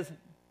 he says,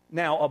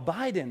 now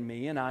abide in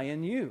me and I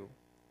in you.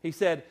 He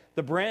said,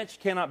 the branch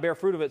cannot bear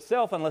fruit of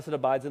itself unless it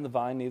abides in the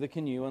vine, neither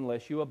can you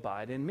unless you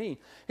abide in me.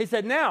 He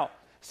said, now,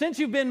 since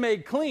you've been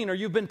made clean, or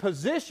you've been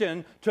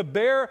positioned to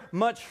bear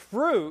much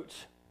fruit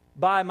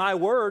by my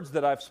words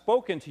that I've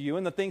spoken to you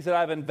and the things that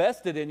I've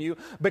invested in you,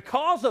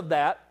 because of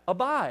that,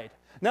 abide.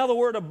 Now the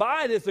word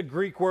abide is the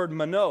Greek word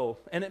meno,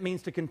 and it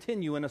means to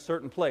continue in a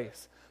certain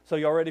place. So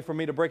y'all ready for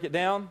me to break it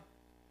down?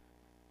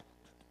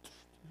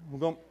 We're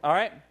going, all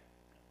right?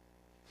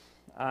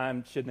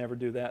 I should never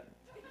do that.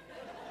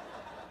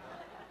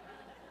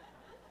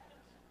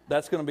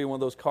 That's going to be one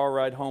of those car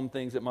ride home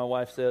things that my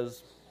wife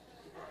says.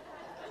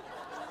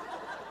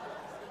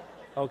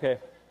 Okay.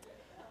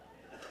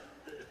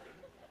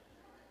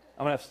 I'm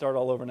going to have to start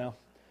all over now.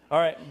 All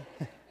right.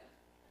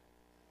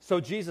 So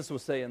Jesus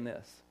was saying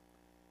this.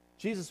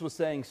 Jesus was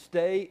saying,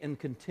 stay and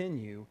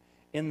continue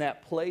in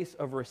that place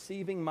of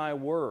receiving my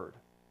word,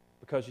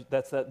 because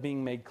that's that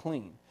being made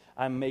clean.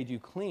 I made you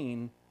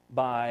clean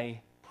by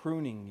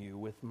pruning you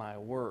with my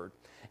word.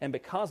 And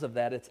because of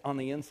that, it's on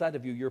the inside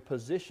of you, you're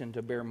positioned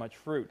to bear much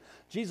fruit.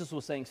 Jesus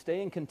was saying,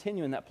 stay and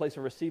continue in that place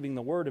of receiving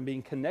the word and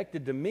being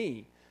connected to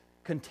me.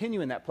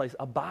 Continue in that place.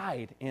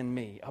 Abide in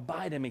me.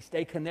 Abide in me.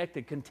 Stay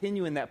connected.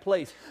 Continue in that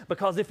place.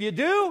 Because if you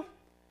do,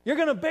 you're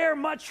going to bear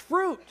much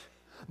fruit.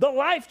 The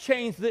life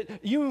change that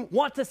you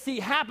want to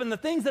see happen, the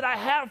things that I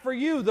have for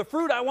you, the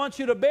fruit I want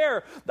you to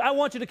bear, I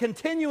want you to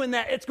continue in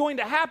that. It's going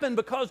to happen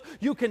because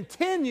you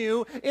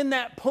continue in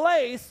that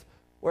place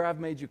where I've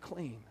made you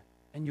clean,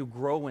 and you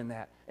grow in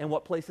that. And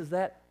what place is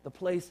that? The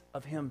place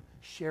of him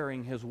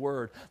sharing his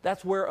word.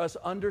 That's where us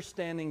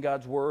understanding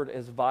God's word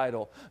is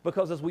vital.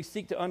 Because as we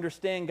seek to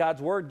understand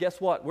God's word, guess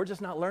what? We're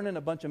just not learning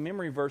a bunch of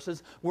memory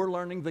verses. We're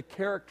learning the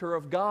character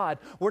of God.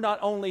 We're not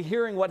only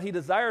hearing what he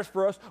desires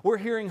for us, we're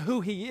hearing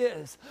who he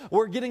is.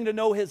 We're getting to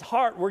know his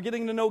heart. We're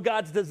getting to know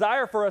God's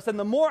desire for us. And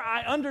the more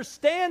I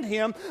understand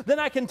him, then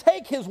I can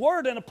take his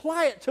word and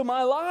apply it to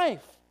my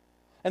life.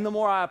 And the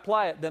more I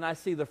apply it, then I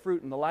see the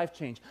fruit and the life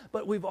change.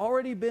 But we've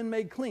already been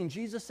made clean.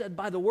 Jesus said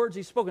by the words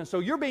He's spoken. So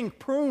you're being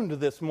pruned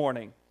this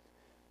morning.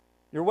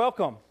 You're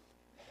welcome.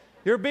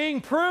 You're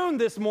being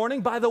pruned this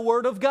morning by the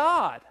Word of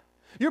God.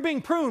 You're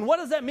being pruned. What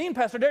does that mean,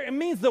 Pastor Derek? It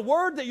means the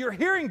word that you're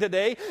hearing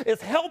today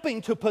is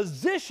helping to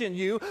position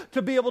you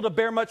to be able to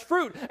bear much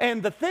fruit.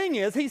 And the thing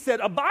is, He said,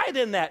 abide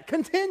in that.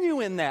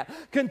 Continue in that.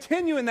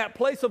 Continue in that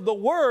place of the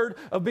word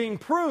of being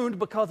pruned,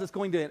 because it's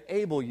going to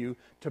enable you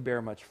to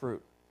bear much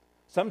fruit.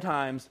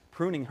 Sometimes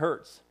pruning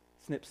hurts.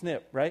 Snip,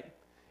 snip, right?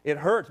 It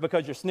hurts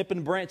because you're snipping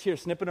a branch here,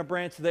 snipping a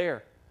branch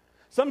there.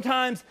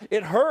 Sometimes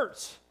it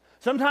hurts.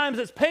 Sometimes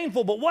it's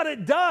painful, but what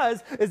it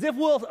does is if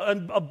we'll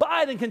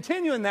abide and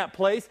continue in that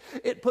place,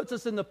 it puts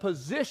us in the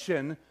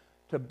position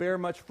to bear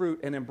much fruit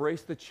and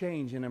embrace the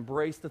change and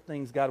embrace the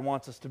things God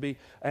wants us to be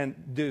and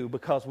do,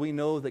 because we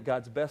know that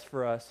God's best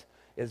for us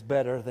is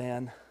better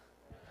than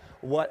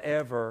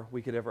whatever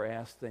we could ever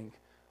ask, think,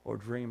 or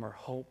dream or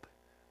hope.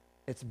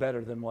 It's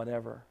better than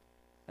whatever.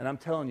 And I'm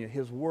telling you,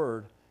 His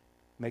Word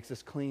makes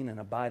us clean, and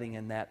abiding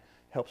in that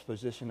helps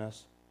position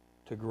us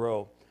to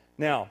grow.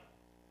 Now,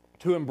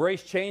 to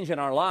embrace change in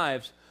our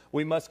lives,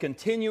 we must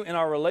continue in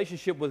our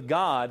relationship with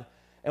God,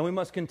 and we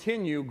must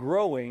continue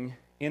growing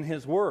in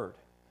His Word.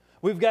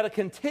 We've got to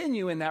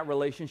continue in that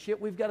relationship.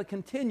 We've got to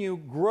continue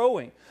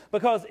growing.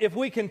 Because if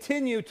we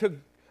continue to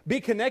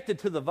be connected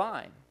to the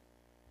vine,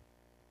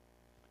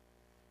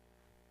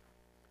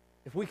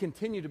 if we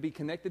continue to be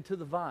connected to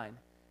the vine,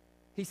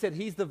 He said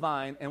He's the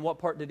vine, and what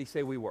part did He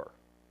say we were?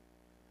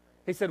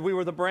 He said we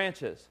were the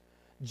branches.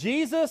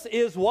 Jesus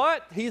is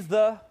what? He's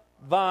the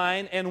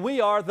vine, and we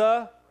are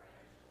the...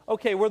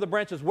 Okay, we're the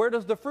branches. Where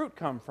does the fruit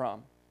come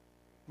from?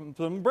 From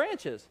the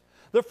branches.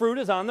 The fruit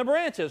is on the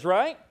branches,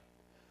 right?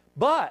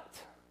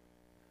 But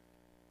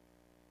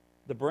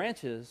the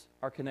branches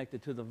are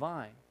connected to the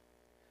vine.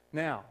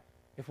 Now,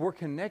 if we're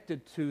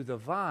connected to the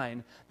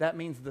vine, that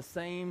means the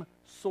same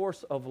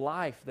source of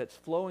life that's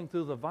flowing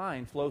through the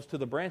vine flows to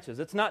the branches.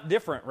 It's not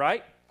different,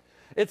 right?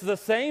 It's the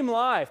same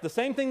life. The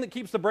same thing that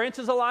keeps the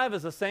branches alive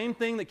is the same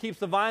thing that keeps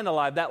the vine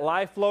alive, that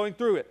life flowing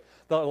through it.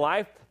 The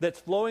life that's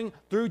flowing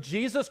through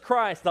Jesus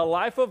Christ, the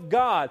life of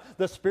God,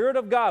 the Spirit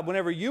of God.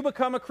 Whenever you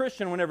become a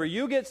Christian, whenever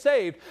you get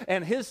saved,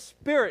 and His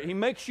Spirit, He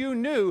makes you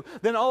new,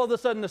 then all of a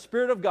sudden the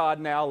Spirit of God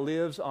now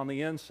lives on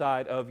the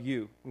inside of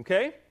you.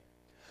 Okay?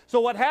 So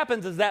what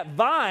happens is that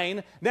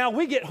vine, now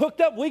we get hooked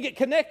up, we get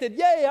connected.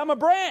 Yay, I'm a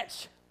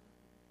branch.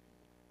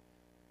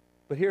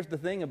 But here's the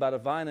thing about a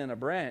vine and a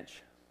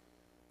branch.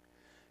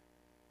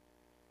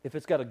 If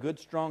it's got a good,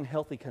 strong,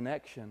 healthy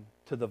connection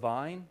to the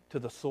vine, to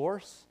the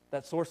source,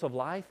 that source of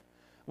life,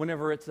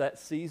 whenever it's that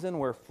season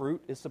where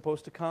fruit is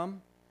supposed to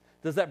come,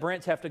 does that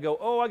branch have to go,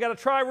 oh, I got to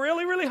try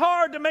really, really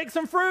hard to make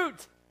some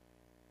fruit?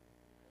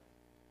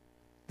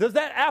 Does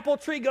that apple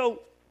tree go,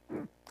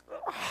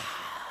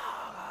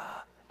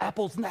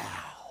 apples now?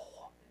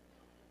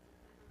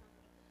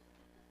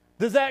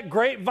 Does that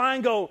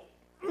grapevine go,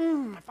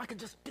 if I could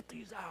just get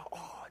these out,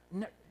 oh,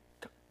 no.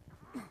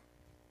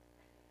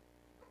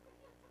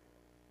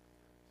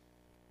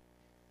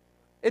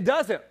 It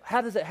doesn't.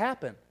 How does it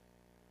happen?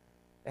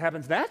 It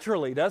happens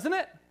naturally, doesn't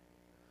it?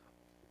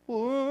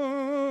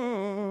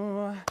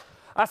 Ooh.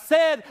 I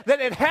said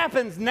that it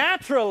happens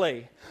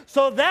naturally.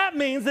 So that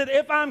means that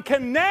if I'm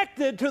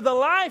connected to the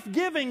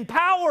life-giving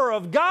power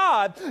of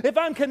God, if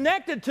I'm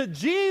connected to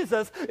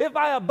Jesus, if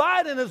I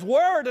abide in His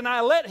Word and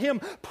I let Him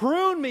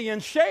prune me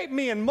and shape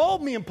me and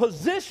mold me and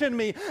position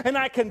me, and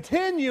I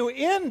continue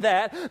in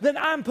that, then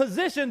I'm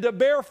positioned to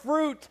bear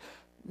fruit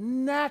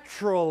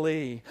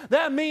naturally.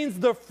 That means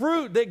the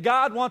fruit that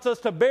God wants us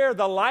to bear,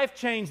 the life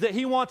change that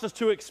He wants us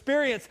to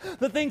experience,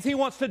 the things He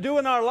wants to do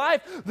in our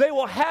life, they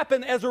will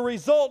happen as a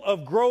result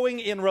of growing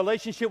in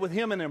relationship with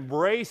Him and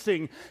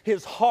embracing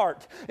His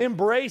heart,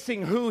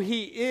 embracing who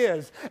He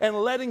is, and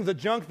letting the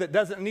junk that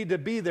doesn't need to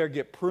be there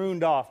get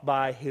pruned off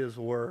by His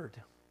Word.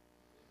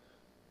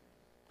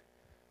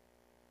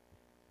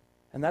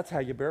 And that's how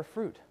you bear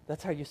fruit.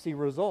 That's how you see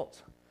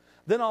results.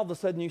 Then all of a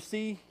sudden you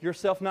see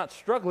yourself not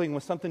struggling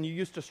with something you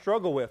used to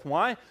struggle with.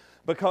 Why?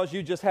 Because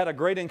you just had a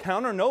great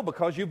encounter? No,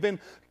 because you've been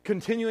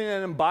continuing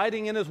and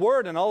abiding in His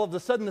Word, and all of a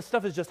sudden this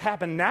stuff has just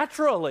happened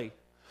naturally.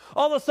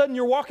 All of a sudden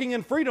you're walking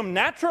in freedom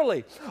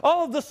naturally.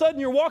 All of a sudden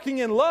you're walking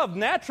in love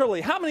naturally.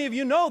 How many of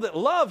you know that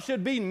love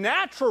should be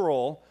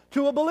natural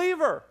to a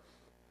believer?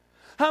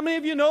 How many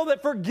of you know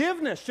that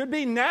forgiveness should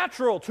be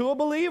natural to a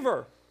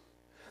believer?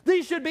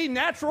 These should be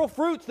natural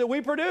fruits that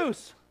we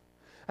produce.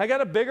 I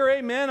got a bigger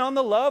amen on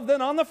the love than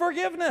on the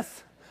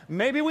forgiveness.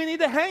 Maybe we need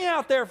to hang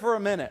out there for a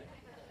minute.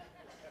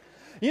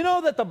 You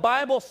know that the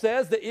Bible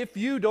says that if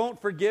you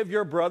don't forgive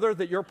your brother,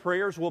 that your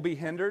prayers will be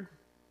hindered?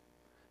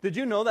 Did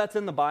you know that's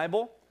in the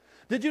Bible?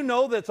 Did you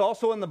know that's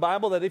also in the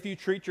Bible that if you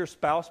treat your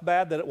spouse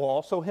bad, that it will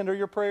also hinder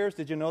your prayers?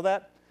 Did you know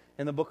that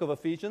in the book of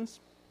Ephesians?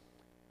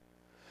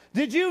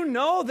 Did you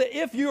know that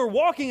if you're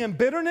walking in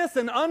bitterness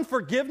and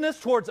unforgiveness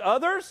towards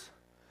others,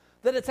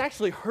 that it's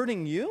actually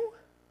hurting you?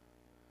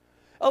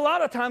 A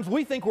lot of times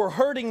we think we're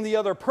hurting the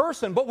other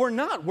person, but we're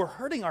not. We're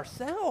hurting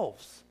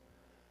ourselves.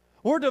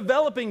 We're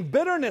developing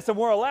bitterness, and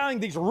we're allowing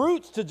these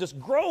roots to just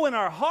grow in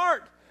our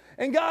heart.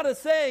 And God is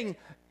saying,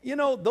 you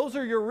know, those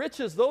are your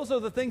riches. Those are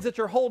the things that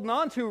you're holding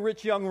on to,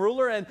 rich young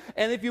ruler. And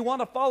if you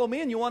want to follow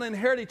me and you want to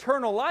inherit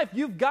eternal life,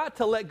 you've got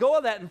to let go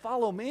of that and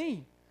follow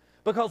me.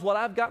 Because what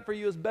I've got for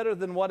you is better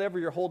than whatever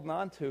you're holding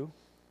on to.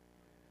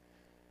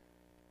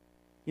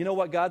 You know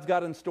what God's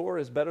got in store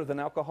is better than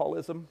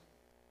alcoholism?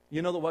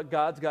 You know that what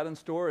God's got in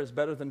store is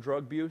better than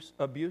drug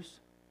abuse?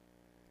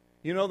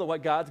 You know that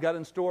what God's got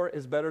in store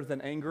is better than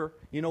anger?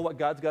 You know what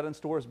God's got in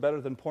store is better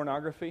than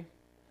pornography?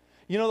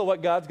 You know that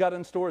what God's got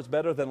in store is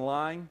better than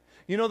lying?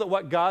 You know that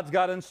what God's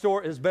got in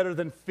store is better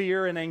than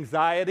fear and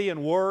anxiety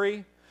and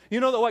worry? You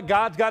know that what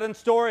God's got in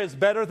store is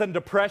better than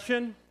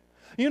depression?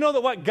 You know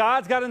that what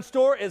God's got in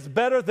store is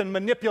better than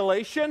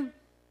manipulation?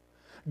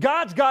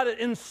 God's got it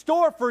in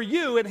store for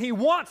you, and He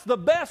wants the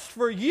best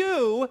for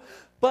you,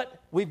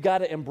 but we've got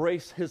to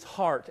embrace His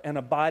heart and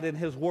abide in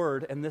His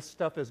word, and this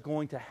stuff is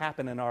going to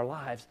happen in our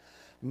lives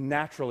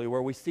naturally,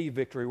 where we see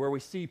victory, where we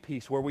see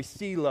peace, where we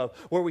see love,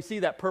 where we see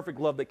that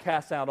perfect love that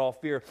casts out all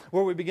fear,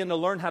 where we begin to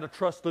learn how to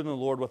trust in the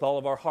Lord with all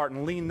of our heart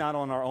and lean not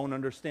on our own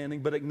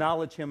understanding, but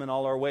acknowledge Him in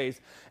all our ways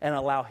and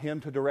allow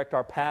Him to direct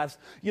our paths.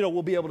 You know,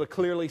 we'll be able to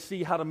clearly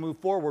see how to move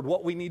forward,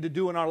 what we need to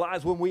do in our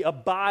lives when we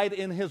abide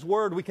in His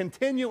word. We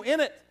continue in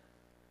it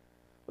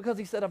because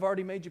He said, I've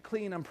already made you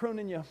clean. I'm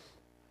pruning you.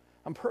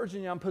 I'm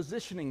purging you. I'm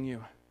positioning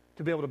you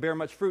to be able to bear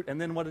much fruit.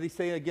 And then what did He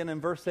say again in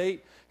verse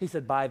 8? He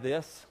said, by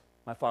this,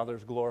 my Father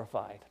is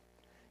glorified.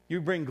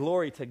 You bring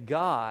glory to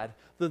God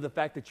through the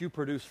fact that you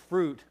produce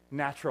fruit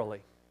naturally.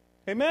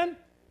 Amen?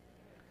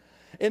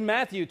 In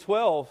Matthew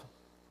 12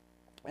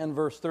 and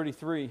verse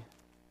 33,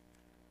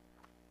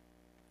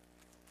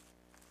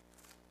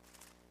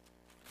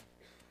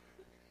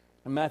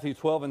 in Matthew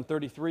 12 and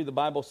 33, the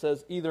Bible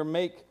says, either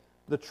make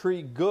the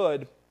tree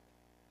good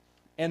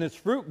and its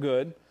fruit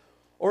good,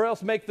 or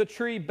else make the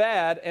tree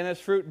bad and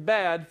its fruit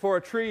bad, for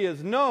a tree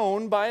is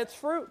known by its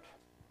fruit.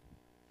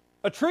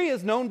 A tree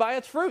is known by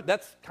its fruit.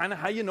 That's kind of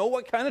how you know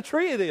what kind of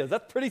tree it is.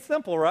 That's pretty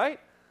simple, right?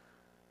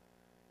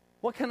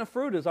 What kind of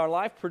fruit is our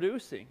life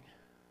producing?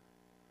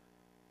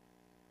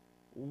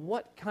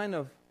 What kind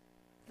of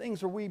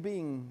things are we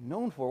being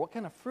known for? What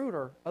kind of fruit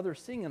are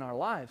others seeing in our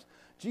lives?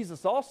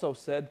 Jesus also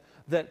said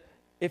that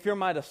if you're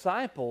my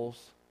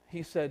disciples,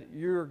 He said,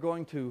 you're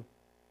going to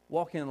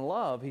walk in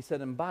love. He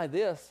said, and by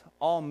this,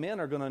 all men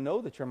are going to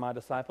know that you're my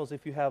disciples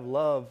if you have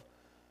love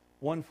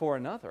one for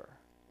another.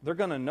 They're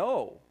going to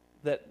know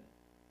that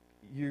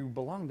you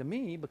belong to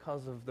me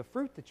because of the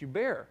fruit that you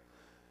bear.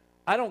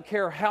 I don't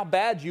care how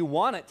bad you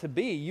want it to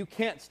be. You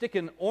can't stick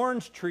an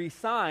orange tree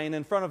sign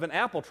in front of an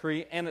apple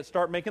tree and it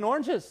start making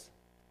oranges.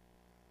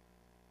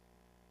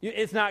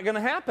 It's not going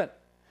to happen.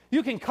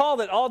 You can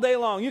call it all day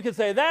long. You can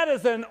say, that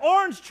is an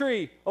orange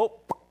tree. Oh,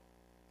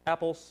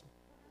 apples.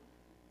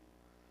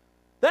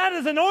 That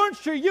is an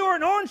orange tree. You are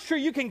an orange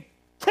tree. You can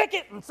kick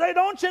it and say,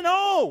 don't you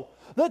know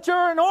that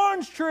you're an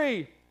orange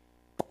tree?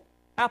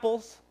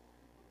 Apples.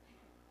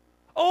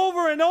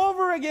 Over and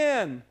over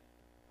again.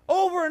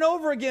 Over and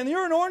over again.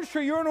 You're an orange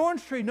tree. You're an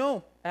orange tree.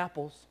 No,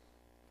 apples.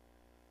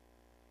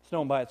 It's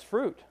known by its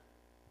fruit.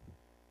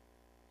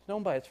 It's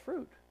known by its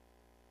fruit.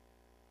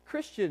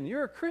 Christian,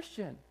 you're a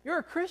Christian. You're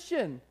a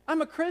Christian.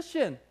 I'm a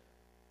Christian.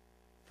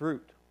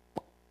 Fruit.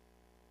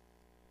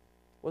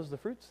 What does the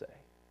fruit say?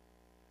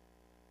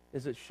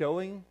 Is it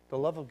showing the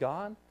love of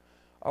God?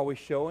 Are we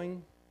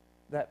showing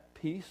that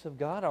peace of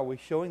God? Are we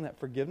showing that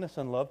forgiveness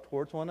and love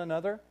towards one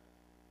another?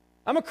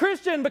 I'm a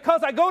Christian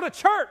because I go to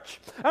church.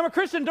 I'm a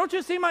Christian. Don't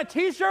you see my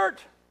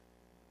t-shirt?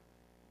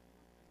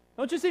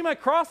 Don't you see my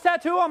cross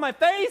tattoo on my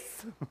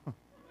face?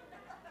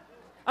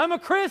 I'm a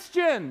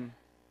Christian.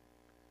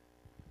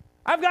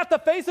 I've got the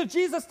face of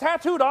Jesus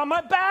tattooed on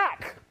my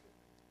back.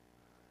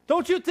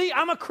 Don't you think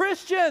I'm a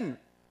Christian?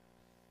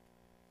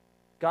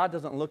 God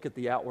doesn't look at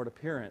the outward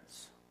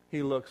appearance.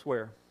 He looks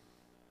where?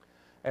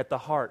 At the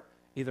heart.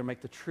 Either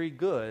make the tree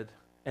good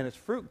and its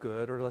fruit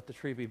good, or let the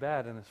tree be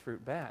bad and its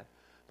fruit bad.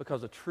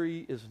 Because a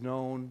tree is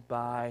known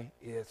by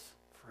its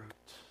fruit.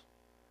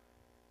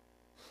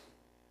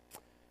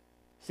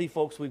 See,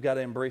 folks, we've got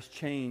to embrace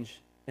change,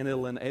 and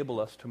it'll enable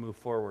us to move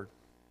forward.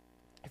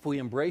 If we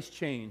embrace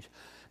change,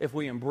 if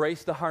we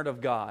embrace the heart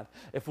of God,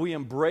 if we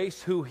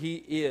embrace who He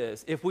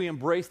is, if we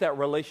embrace that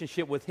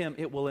relationship with Him,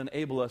 it will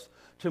enable us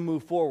to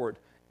move forward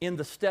in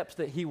the steps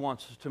that He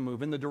wants us to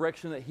move, in the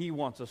direction that He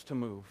wants us to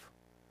move.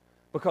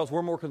 Because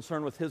we're more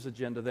concerned with His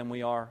agenda than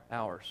we are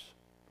ours.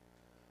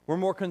 We're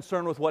more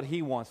concerned with what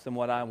He wants than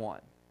what I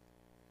want.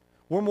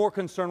 We're more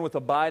concerned with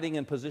abiding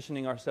and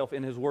positioning ourselves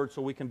in His Word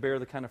so we can bear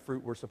the kind of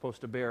fruit we're supposed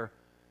to bear.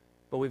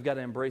 But we've got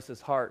to embrace His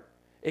heart.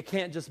 It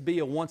can't just be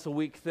a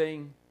once-a-week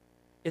thing.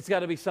 It's got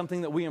to be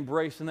something that we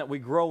embrace and that we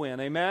grow in.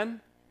 Amen?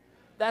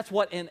 That's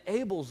what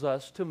enables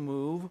us to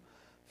move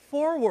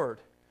forward.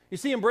 You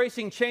see,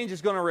 embracing change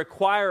is going to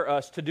require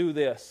us to do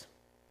this.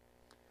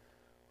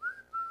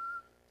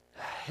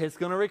 It's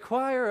going to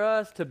require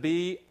us to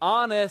be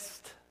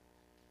honest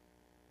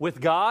with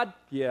God.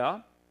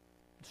 Yeah,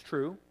 it's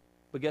true.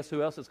 But guess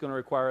who else it's going to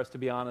require us to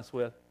be honest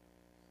with?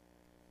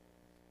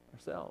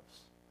 Ourselves.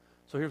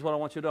 So here's what I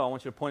want you to do. I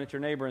want you to point at your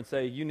neighbor and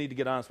say, you need to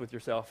get honest with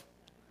yourself.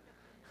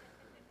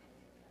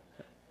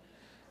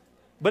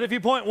 But if you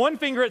point one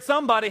finger at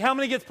somebody, how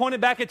many gets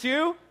pointed back at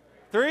you?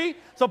 3.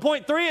 So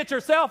point 3 at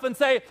yourself and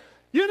say,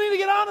 you need to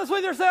get honest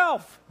with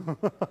yourself.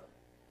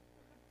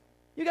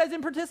 You guys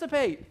didn't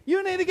participate.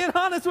 You need to get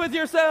honest with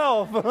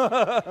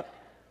yourself.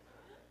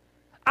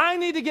 I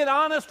need to get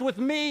honest with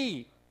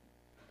me.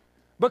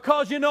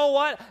 Because you know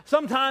what?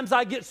 Sometimes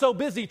I get so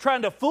busy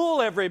trying to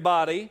fool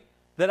everybody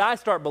that I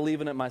start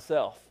believing it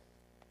myself.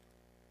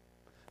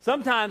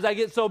 Sometimes I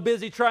get so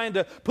busy trying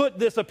to put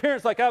this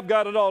appearance like I've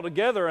got it all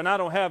together and I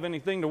don't have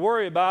anything to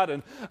worry about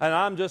and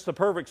I'm just a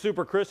perfect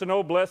super Christian.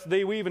 Oh, bless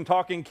thee. We even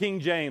talk in King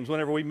James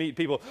whenever we meet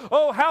people.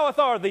 Oh, howeth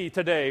are thee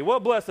today? Well,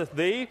 blesseth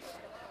thee.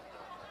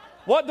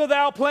 What do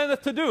thou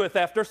planneth to doeth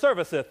after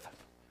serviceth?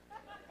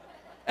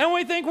 And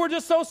we think we're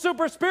just so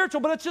super spiritual,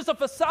 but it's just a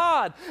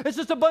facade. It's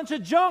just a bunch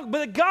of junk.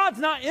 But God's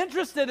not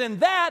interested in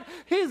that.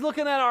 He's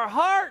looking at our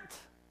heart.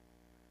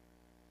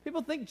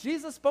 People think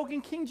Jesus spoke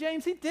in King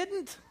James. He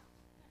didn't.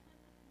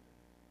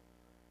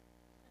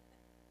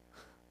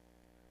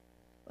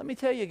 Let me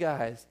tell you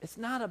guys, it's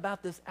not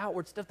about this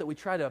outward stuff that we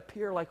try to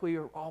appear like we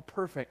are all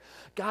perfect.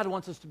 God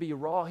wants us to be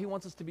raw. He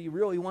wants us to be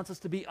real. He wants us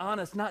to be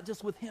honest, not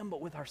just with Him,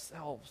 but with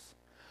ourselves.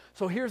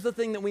 So here's the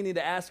thing that we need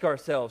to ask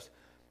ourselves.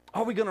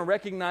 Are we going to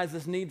recognize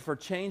this need for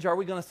change? Are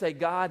we going to say,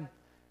 God,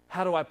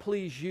 how do I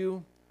please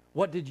you?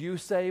 What did you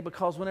say?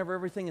 Because whenever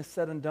everything is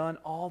said and done,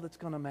 all that's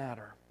going to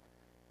matter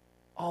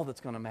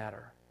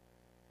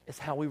is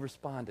how we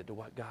responded to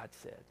what God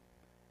said.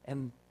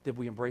 And did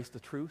we embrace the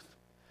truth?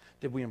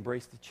 Did we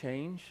embrace the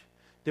change?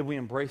 Did we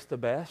embrace the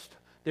best?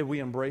 Did we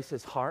embrace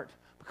His heart?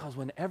 Because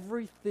when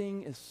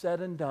everything is said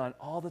and done,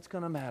 all that's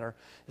going to matter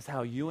is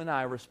how you and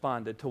I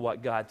responded to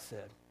what God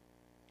said.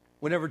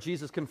 Whenever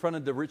Jesus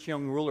confronted the rich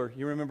young ruler,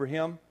 you remember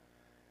him?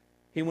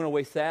 He went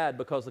away sad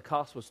because the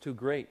cost was too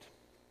great.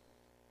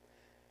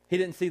 He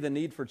didn't see the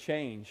need for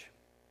change.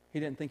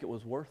 He didn't think it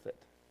was worth it.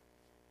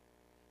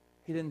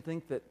 He didn't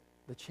think that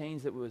the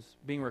change that was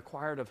being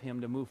required of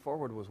him to move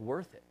forward was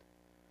worth it.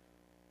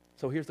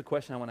 So here's the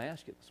question I want to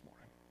ask you this morning.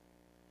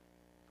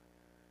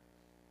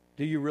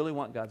 Do you really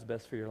want God's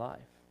best for your life?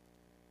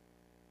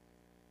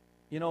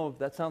 You know,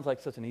 that sounds like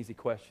such an easy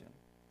question.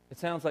 It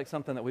sounds like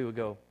something that we would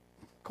go,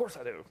 of course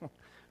I do.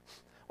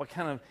 What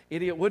kind of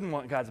idiot wouldn't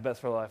want God's best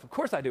for their life? Of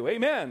course I do.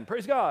 Amen.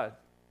 Praise God.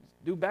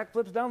 Do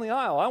backflips down the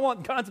aisle. I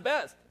want God's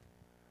best.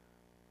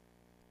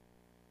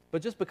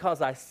 But just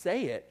because I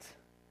say it,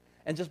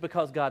 and just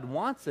because God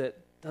wants it,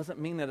 doesn't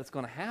mean that it's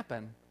going to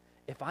happen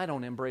if I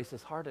don't embrace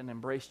His heart and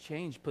embrace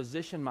change,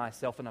 position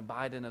myself and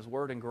abide in His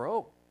Word and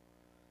grow.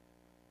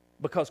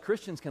 Because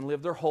Christians can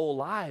live their whole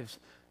lives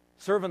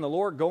serving the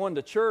Lord, going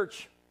to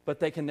church, but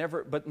they can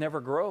never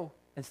grow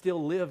and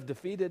still live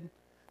defeated,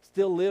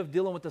 still live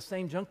dealing with the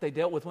same junk they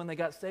dealt with when they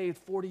got saved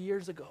 40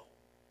 years ago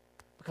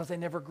because they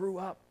never grew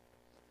up.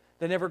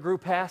 They never grew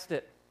past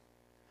it.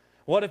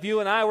 What if you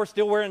and I were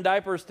still wearing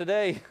diapers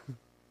today?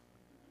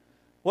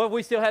 What if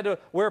we still had to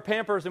wear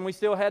Pampers and we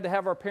still had to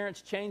have our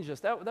parents change us?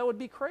 That would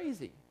be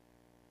crazy.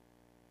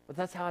 But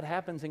that's how it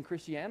happens in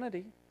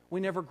Christianity. We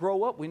never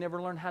grow up. We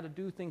never learn how to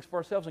do things for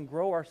ourselves and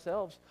grow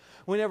ourselves.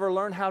 We never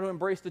learn how to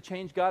embrace the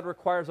change God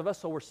requires of us,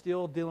 so we're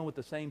still dealing with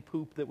the same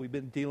poop that we've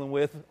been dealing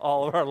with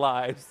all of our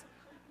lives.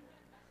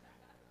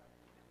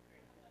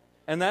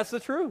 And that's the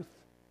truth.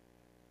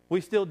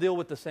 We still deal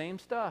with the same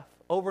stuff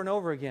over and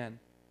over again,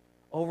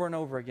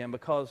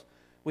 because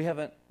we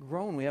haven't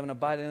grown. We haven't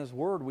abided in His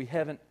Word. We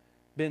haven't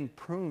been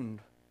pruned.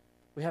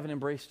 We haven't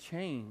embraced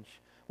change.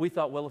 We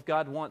thought, well, if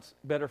God wants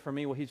better for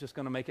me, well, He's just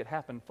going to make it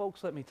happen.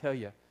 Folks, let me tell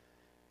you,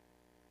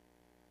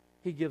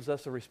 He gives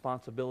us a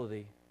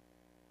responsibility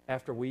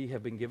after we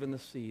have been given the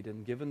seed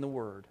and given the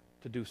Word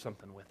to do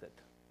something with it.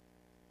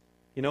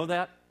 You know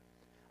that?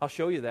 I'll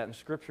show you that in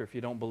Scripture if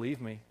you don't believe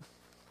me.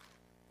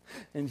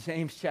 In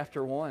James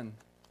chapter 1.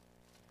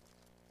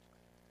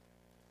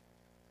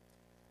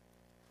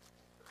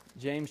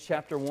 James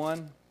chapter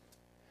 1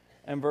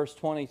 and verse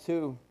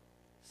 22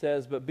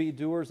 says, but be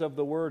doers of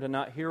the word and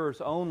not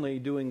hearers only,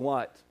 doing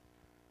what?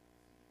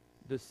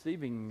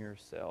 Deceiving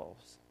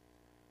yourselves.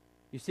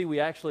 You see, we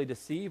actually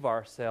deceive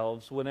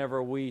ourselves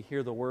whenever we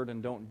hear the word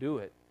and don't do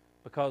it,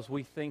 because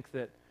we think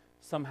that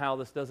somehow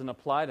this doesn't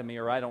apply to me,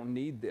 or I don't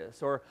need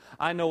this, or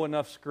I know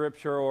enough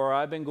Scripture, or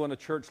I've been going to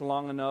church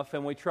long enough,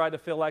 and we try to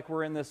feel like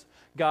we're in this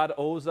God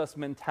owes us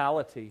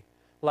mentality,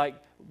 like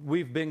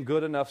we've been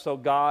good enough, so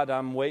God,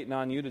 I'm waiting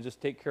on you to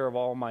just take care of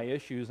all my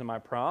issues and my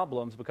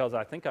problems because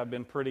I think I've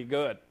been pretty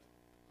good.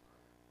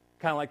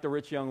 Kind of like the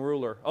rich young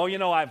ruler. Oh, you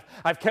know,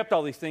 I've kept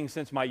all these things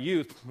since my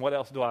youth. What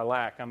else do I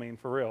lack? I mean,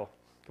 for real.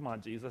 Come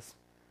on, Jesus.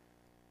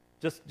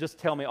 Just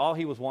tell me. All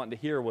he was wanting to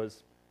hear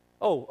was,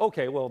 oh,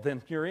 okay, well,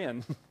 then you're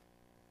in.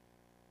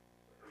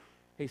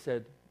 He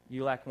said,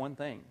 you lack one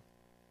thing.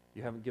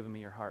 You haven't given me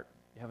your heart.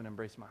 You haven't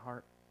embraced my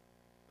heart.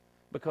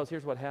 Because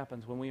here's what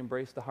happens when we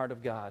embrace the heart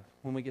of God,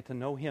 when we get to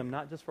know Him,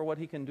 not just for what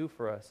He can do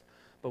for us,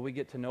 but we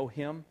get to know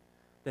Him,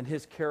 then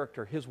His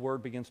character, His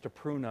Word begins to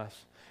prune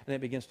us, and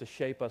it begins to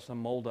shape us and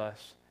mold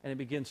us, and it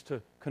begins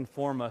to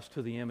conform us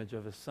to the image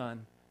of His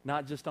Son,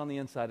 not just on the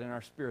inside in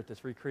our spirit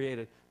that's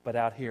recreated, but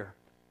out here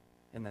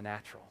in the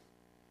natural.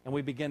 And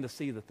we begin to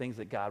see the things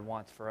that God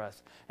wants for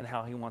us and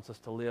how He wants us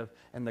to live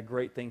and the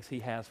great things He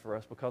has for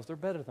us, because they're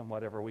better than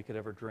whatever we could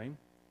ever dream.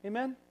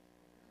 Amen?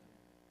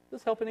 Does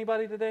this help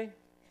anybody today?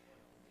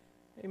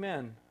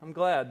 Amen. I'm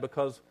glad,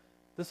 because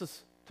this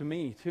is to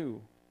me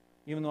too.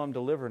 Even though I'm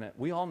delivering it,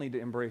 we all need to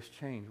embrace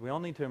change. We all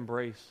need to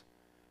embrace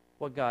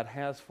what God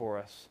has for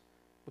us,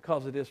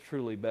 because it is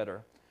truly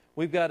better.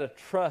 We've got to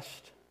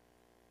trust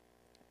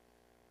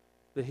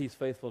that He's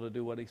faithful to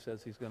do what He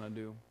says He's going to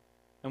do.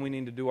 And we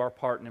need to do our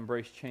part and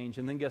embrace change.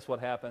 And then guess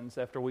what happens?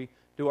 After we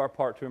do our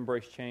part to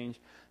embrace change,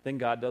 then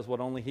God does what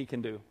only He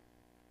can do.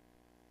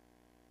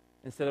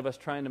 Instead of us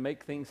trying to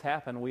make things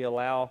happen, we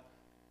allow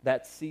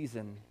that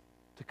season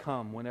to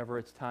come whenever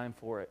it's time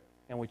for it.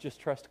 And we just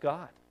trust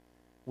God.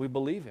 We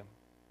believe Him.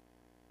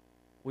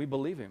 We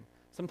believe Him.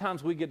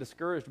 Sometimes we get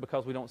discouraged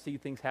because we don't see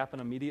things happen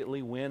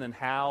immediately, when and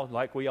how,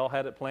 like we all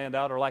had it planned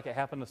out, or like it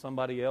happened to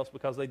somebody else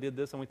because they did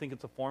this, and we think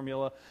it's a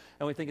formula,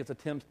 and we think it's a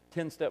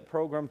 10-step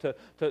program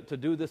to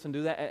do this and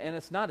do that. And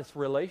it's not. It's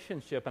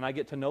relationship, and I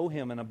get to know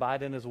Him and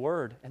abide in His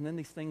Word. And then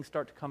these things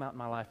start to come out in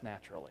my life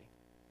naturally.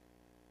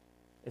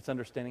 It's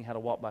understanding how to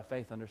walk by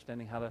faith,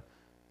 understanding how to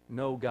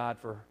know God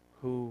for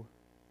who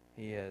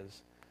He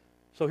is.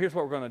 So here's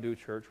what we're going to do,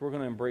 church. We're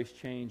going to embrace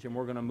change, and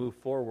we're going to move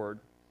forward,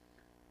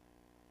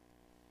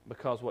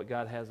 because what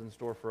God has in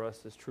store for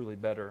us is truly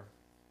better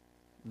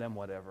than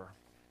whatever.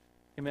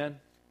 Amen?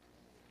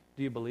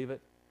 Do you believe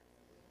it?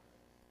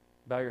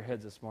 Bow your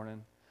heads this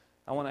morning.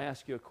 I want to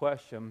ask you a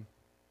question.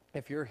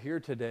 If you're here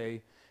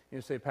today,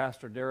 you say,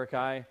 Pastor Derek,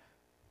 I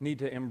need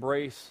to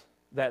embrace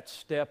that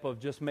step of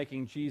just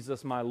making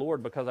Jesus my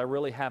Lord, because I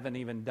really haven't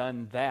even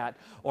done that.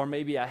 Or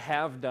maybe I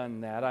have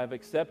done that. I've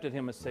accepted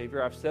Him as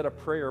Savior. I've said a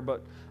prayer,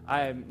 but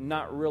I'm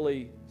not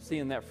really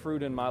seeing that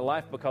fruit in my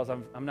life because I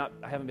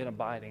haven't been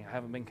abiding. I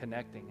haven't been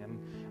connecting. And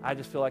I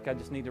just feel like I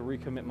just need to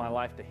recommit my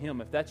life to Him.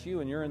 If that's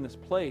you and you're in this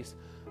place,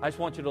 I just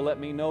want you to let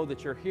me know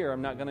that you're here.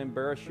 I'm not going to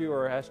embarrass you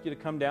or ask you to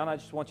come down. I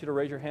just want you to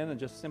raise your hand and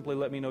just simply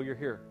let me know you're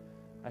here.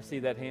 I see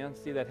that hand.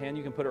 See that hand?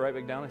 You can put it right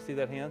back down. I see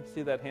that hand.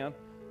 See that hand?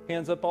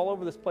 Hands up all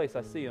over this place.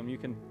 I see them. You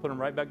can put them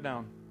right back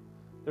down.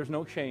 There's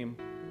no shame,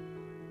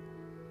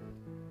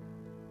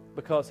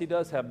 because He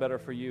does have better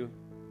for you.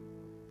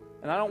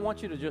 And I don't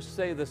want you to just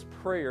say this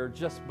prayer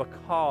just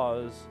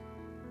because.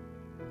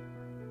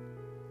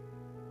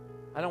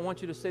 I don't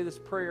want you to say this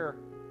prayer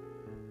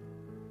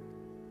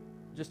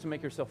just to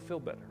make yourself feel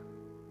better.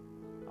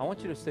 I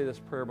want you to say this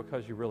prayer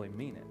because you really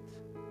mean it.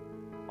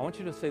 I want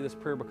you to say this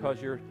prayer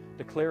because you're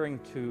declaring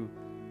to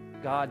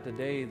God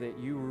today that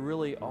you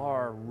really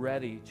are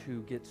ready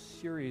to get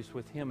serious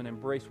with Him and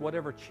embrace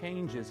whatever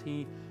changes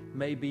He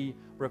may be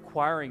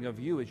requiring of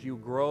you as you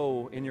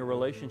grow in your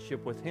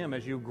relationship with Him,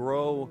 as you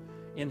grow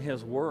in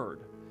His Word,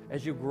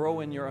 as you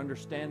grow in your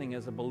understanding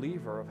as a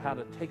believer of how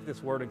to take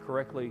this Word and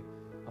correctly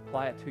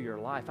apply it to your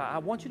life. I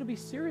want you to be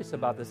serious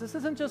about this. This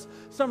isn't just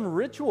some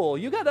ritual.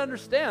 You got to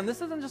understand,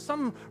 this isn't just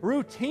some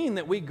routine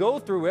that we go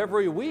through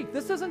every week.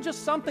 This isn't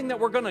just something that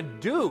we're going to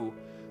do.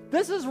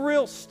 This is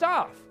real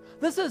stuff.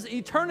 This is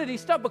eternity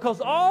stuff,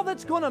 because all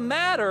that's going to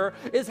matter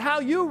is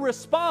how you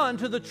respond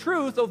to the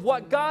truth of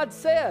what God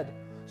said.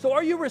 So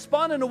are you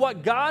responding to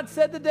what God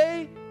said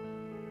today?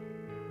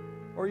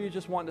 Or are you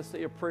just wanting to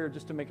say a prayer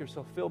just to make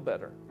yourself feel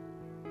better?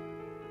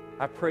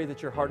 I pray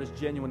that your heart is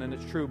genuine and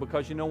it's true,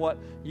 because you know what?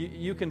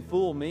 You can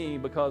fool me,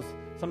 because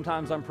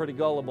sometimes I'm pretty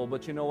gullible,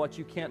 but you know what?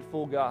 You can't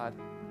fool God.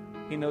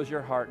 He knows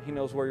your heart. He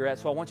knows where you're at.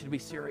 So I want you to be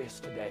serious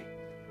today.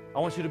 I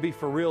want you to be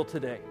for real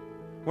today.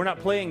 We're not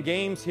playing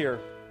games here.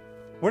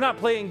 We're not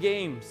playing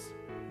games.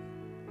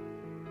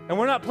 And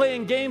we're not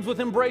playing games with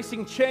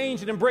embracing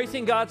change and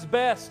embracing God's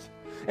best.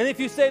 And if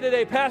you say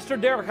today, Pastor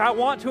Derek, I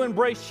want to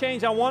embrace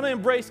change. I want to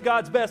embrace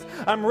God's best.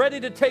 I'm ready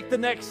to take the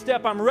next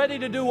step. I'm ready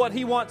to do what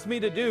He wants me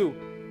to do.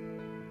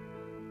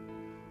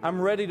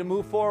 I'm ready to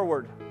move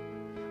forward.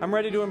 I'm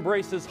ready to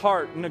embrace His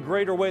heart in a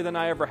greater way than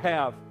I ever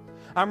have.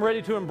 I'm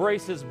ready to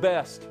embrace His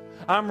best.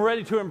 I'm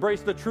ready to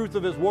embrace the truth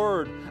of His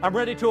Word. I'm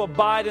ready to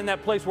abide in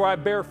that place where I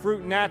bear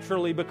fruit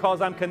naturally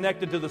because I'm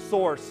connected to the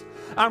source.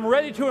 I'm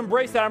ready to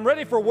embrace that. I'm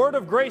ready for Word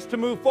of Grace to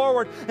move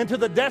forward into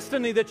the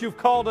destiny that You've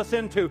called us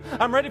into.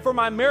 I'm ready for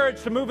my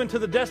marriage to move into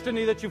the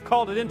destiny that You've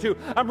called it into.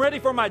 I'm ready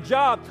for my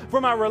job, for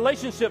my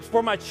relationships,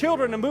 for my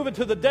children to move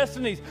into the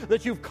destinies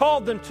that You've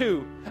called them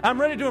to.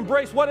 I'm ready to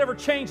embrace whatever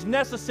change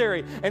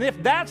necessary. And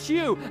if that's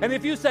you, and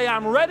if you say,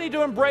 I'm ready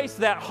to embrace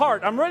that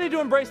heart, I'm ready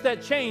to embrace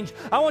that change,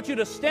 I want you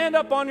to stand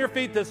up on your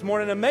feet this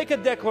morning and make a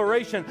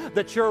declaration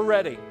that you're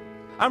ready.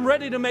 I'm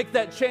ready to make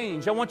that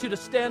change. I want you to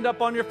stand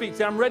up on your feet.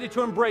 Say, I'm ready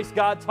to embrace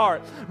God's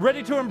heart.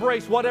 Ready to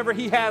embrace whatever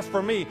He has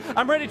for me.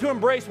 I'm ready to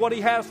embrace what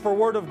He has for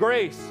Word of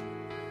Grace.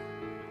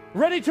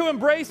 Ready to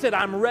embrace it.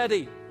 I'm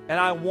ready, and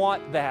I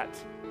want that.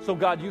 So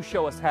God, You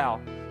show us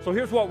how. So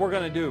here's what we're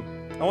going to do.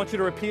 I want you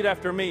to repeat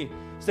after me.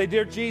 Say,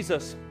 Dear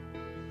Jesus,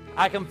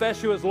 I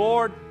confess You as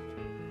Lord.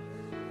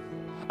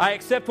 I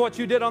accept what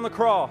you did on the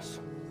cross.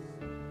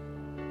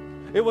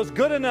 It was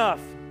good enough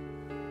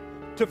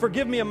to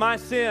forgive me of my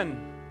sin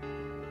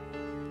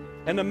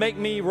and to make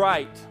me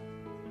right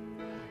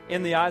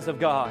in the eyes of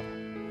God.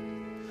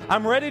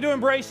 I'm ready to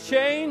embrace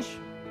change.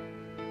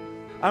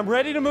 I'm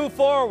ready to move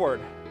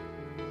forward.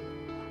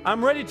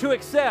 I'm ready to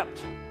accept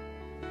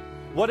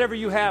whatever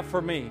you have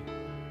for me.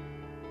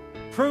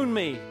 Prune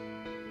me,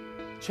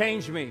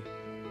 change me,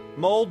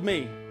 mold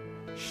me,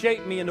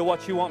 shape me into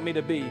what you want me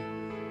to be,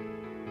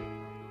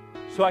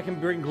 so I can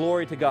bring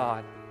glory to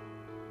God,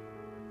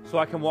 so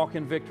I can walk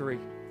in victory,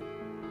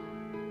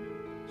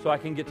 so I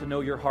can get to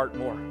know your heart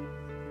more.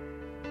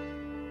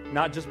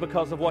 Not just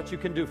because of what you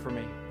can do for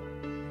me,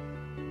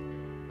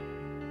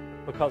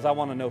 because I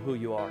want to know who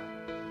you are.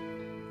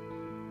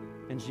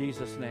 In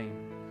Jesus' name,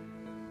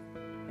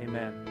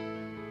 amen.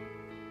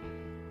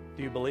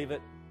 Do you believe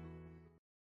it?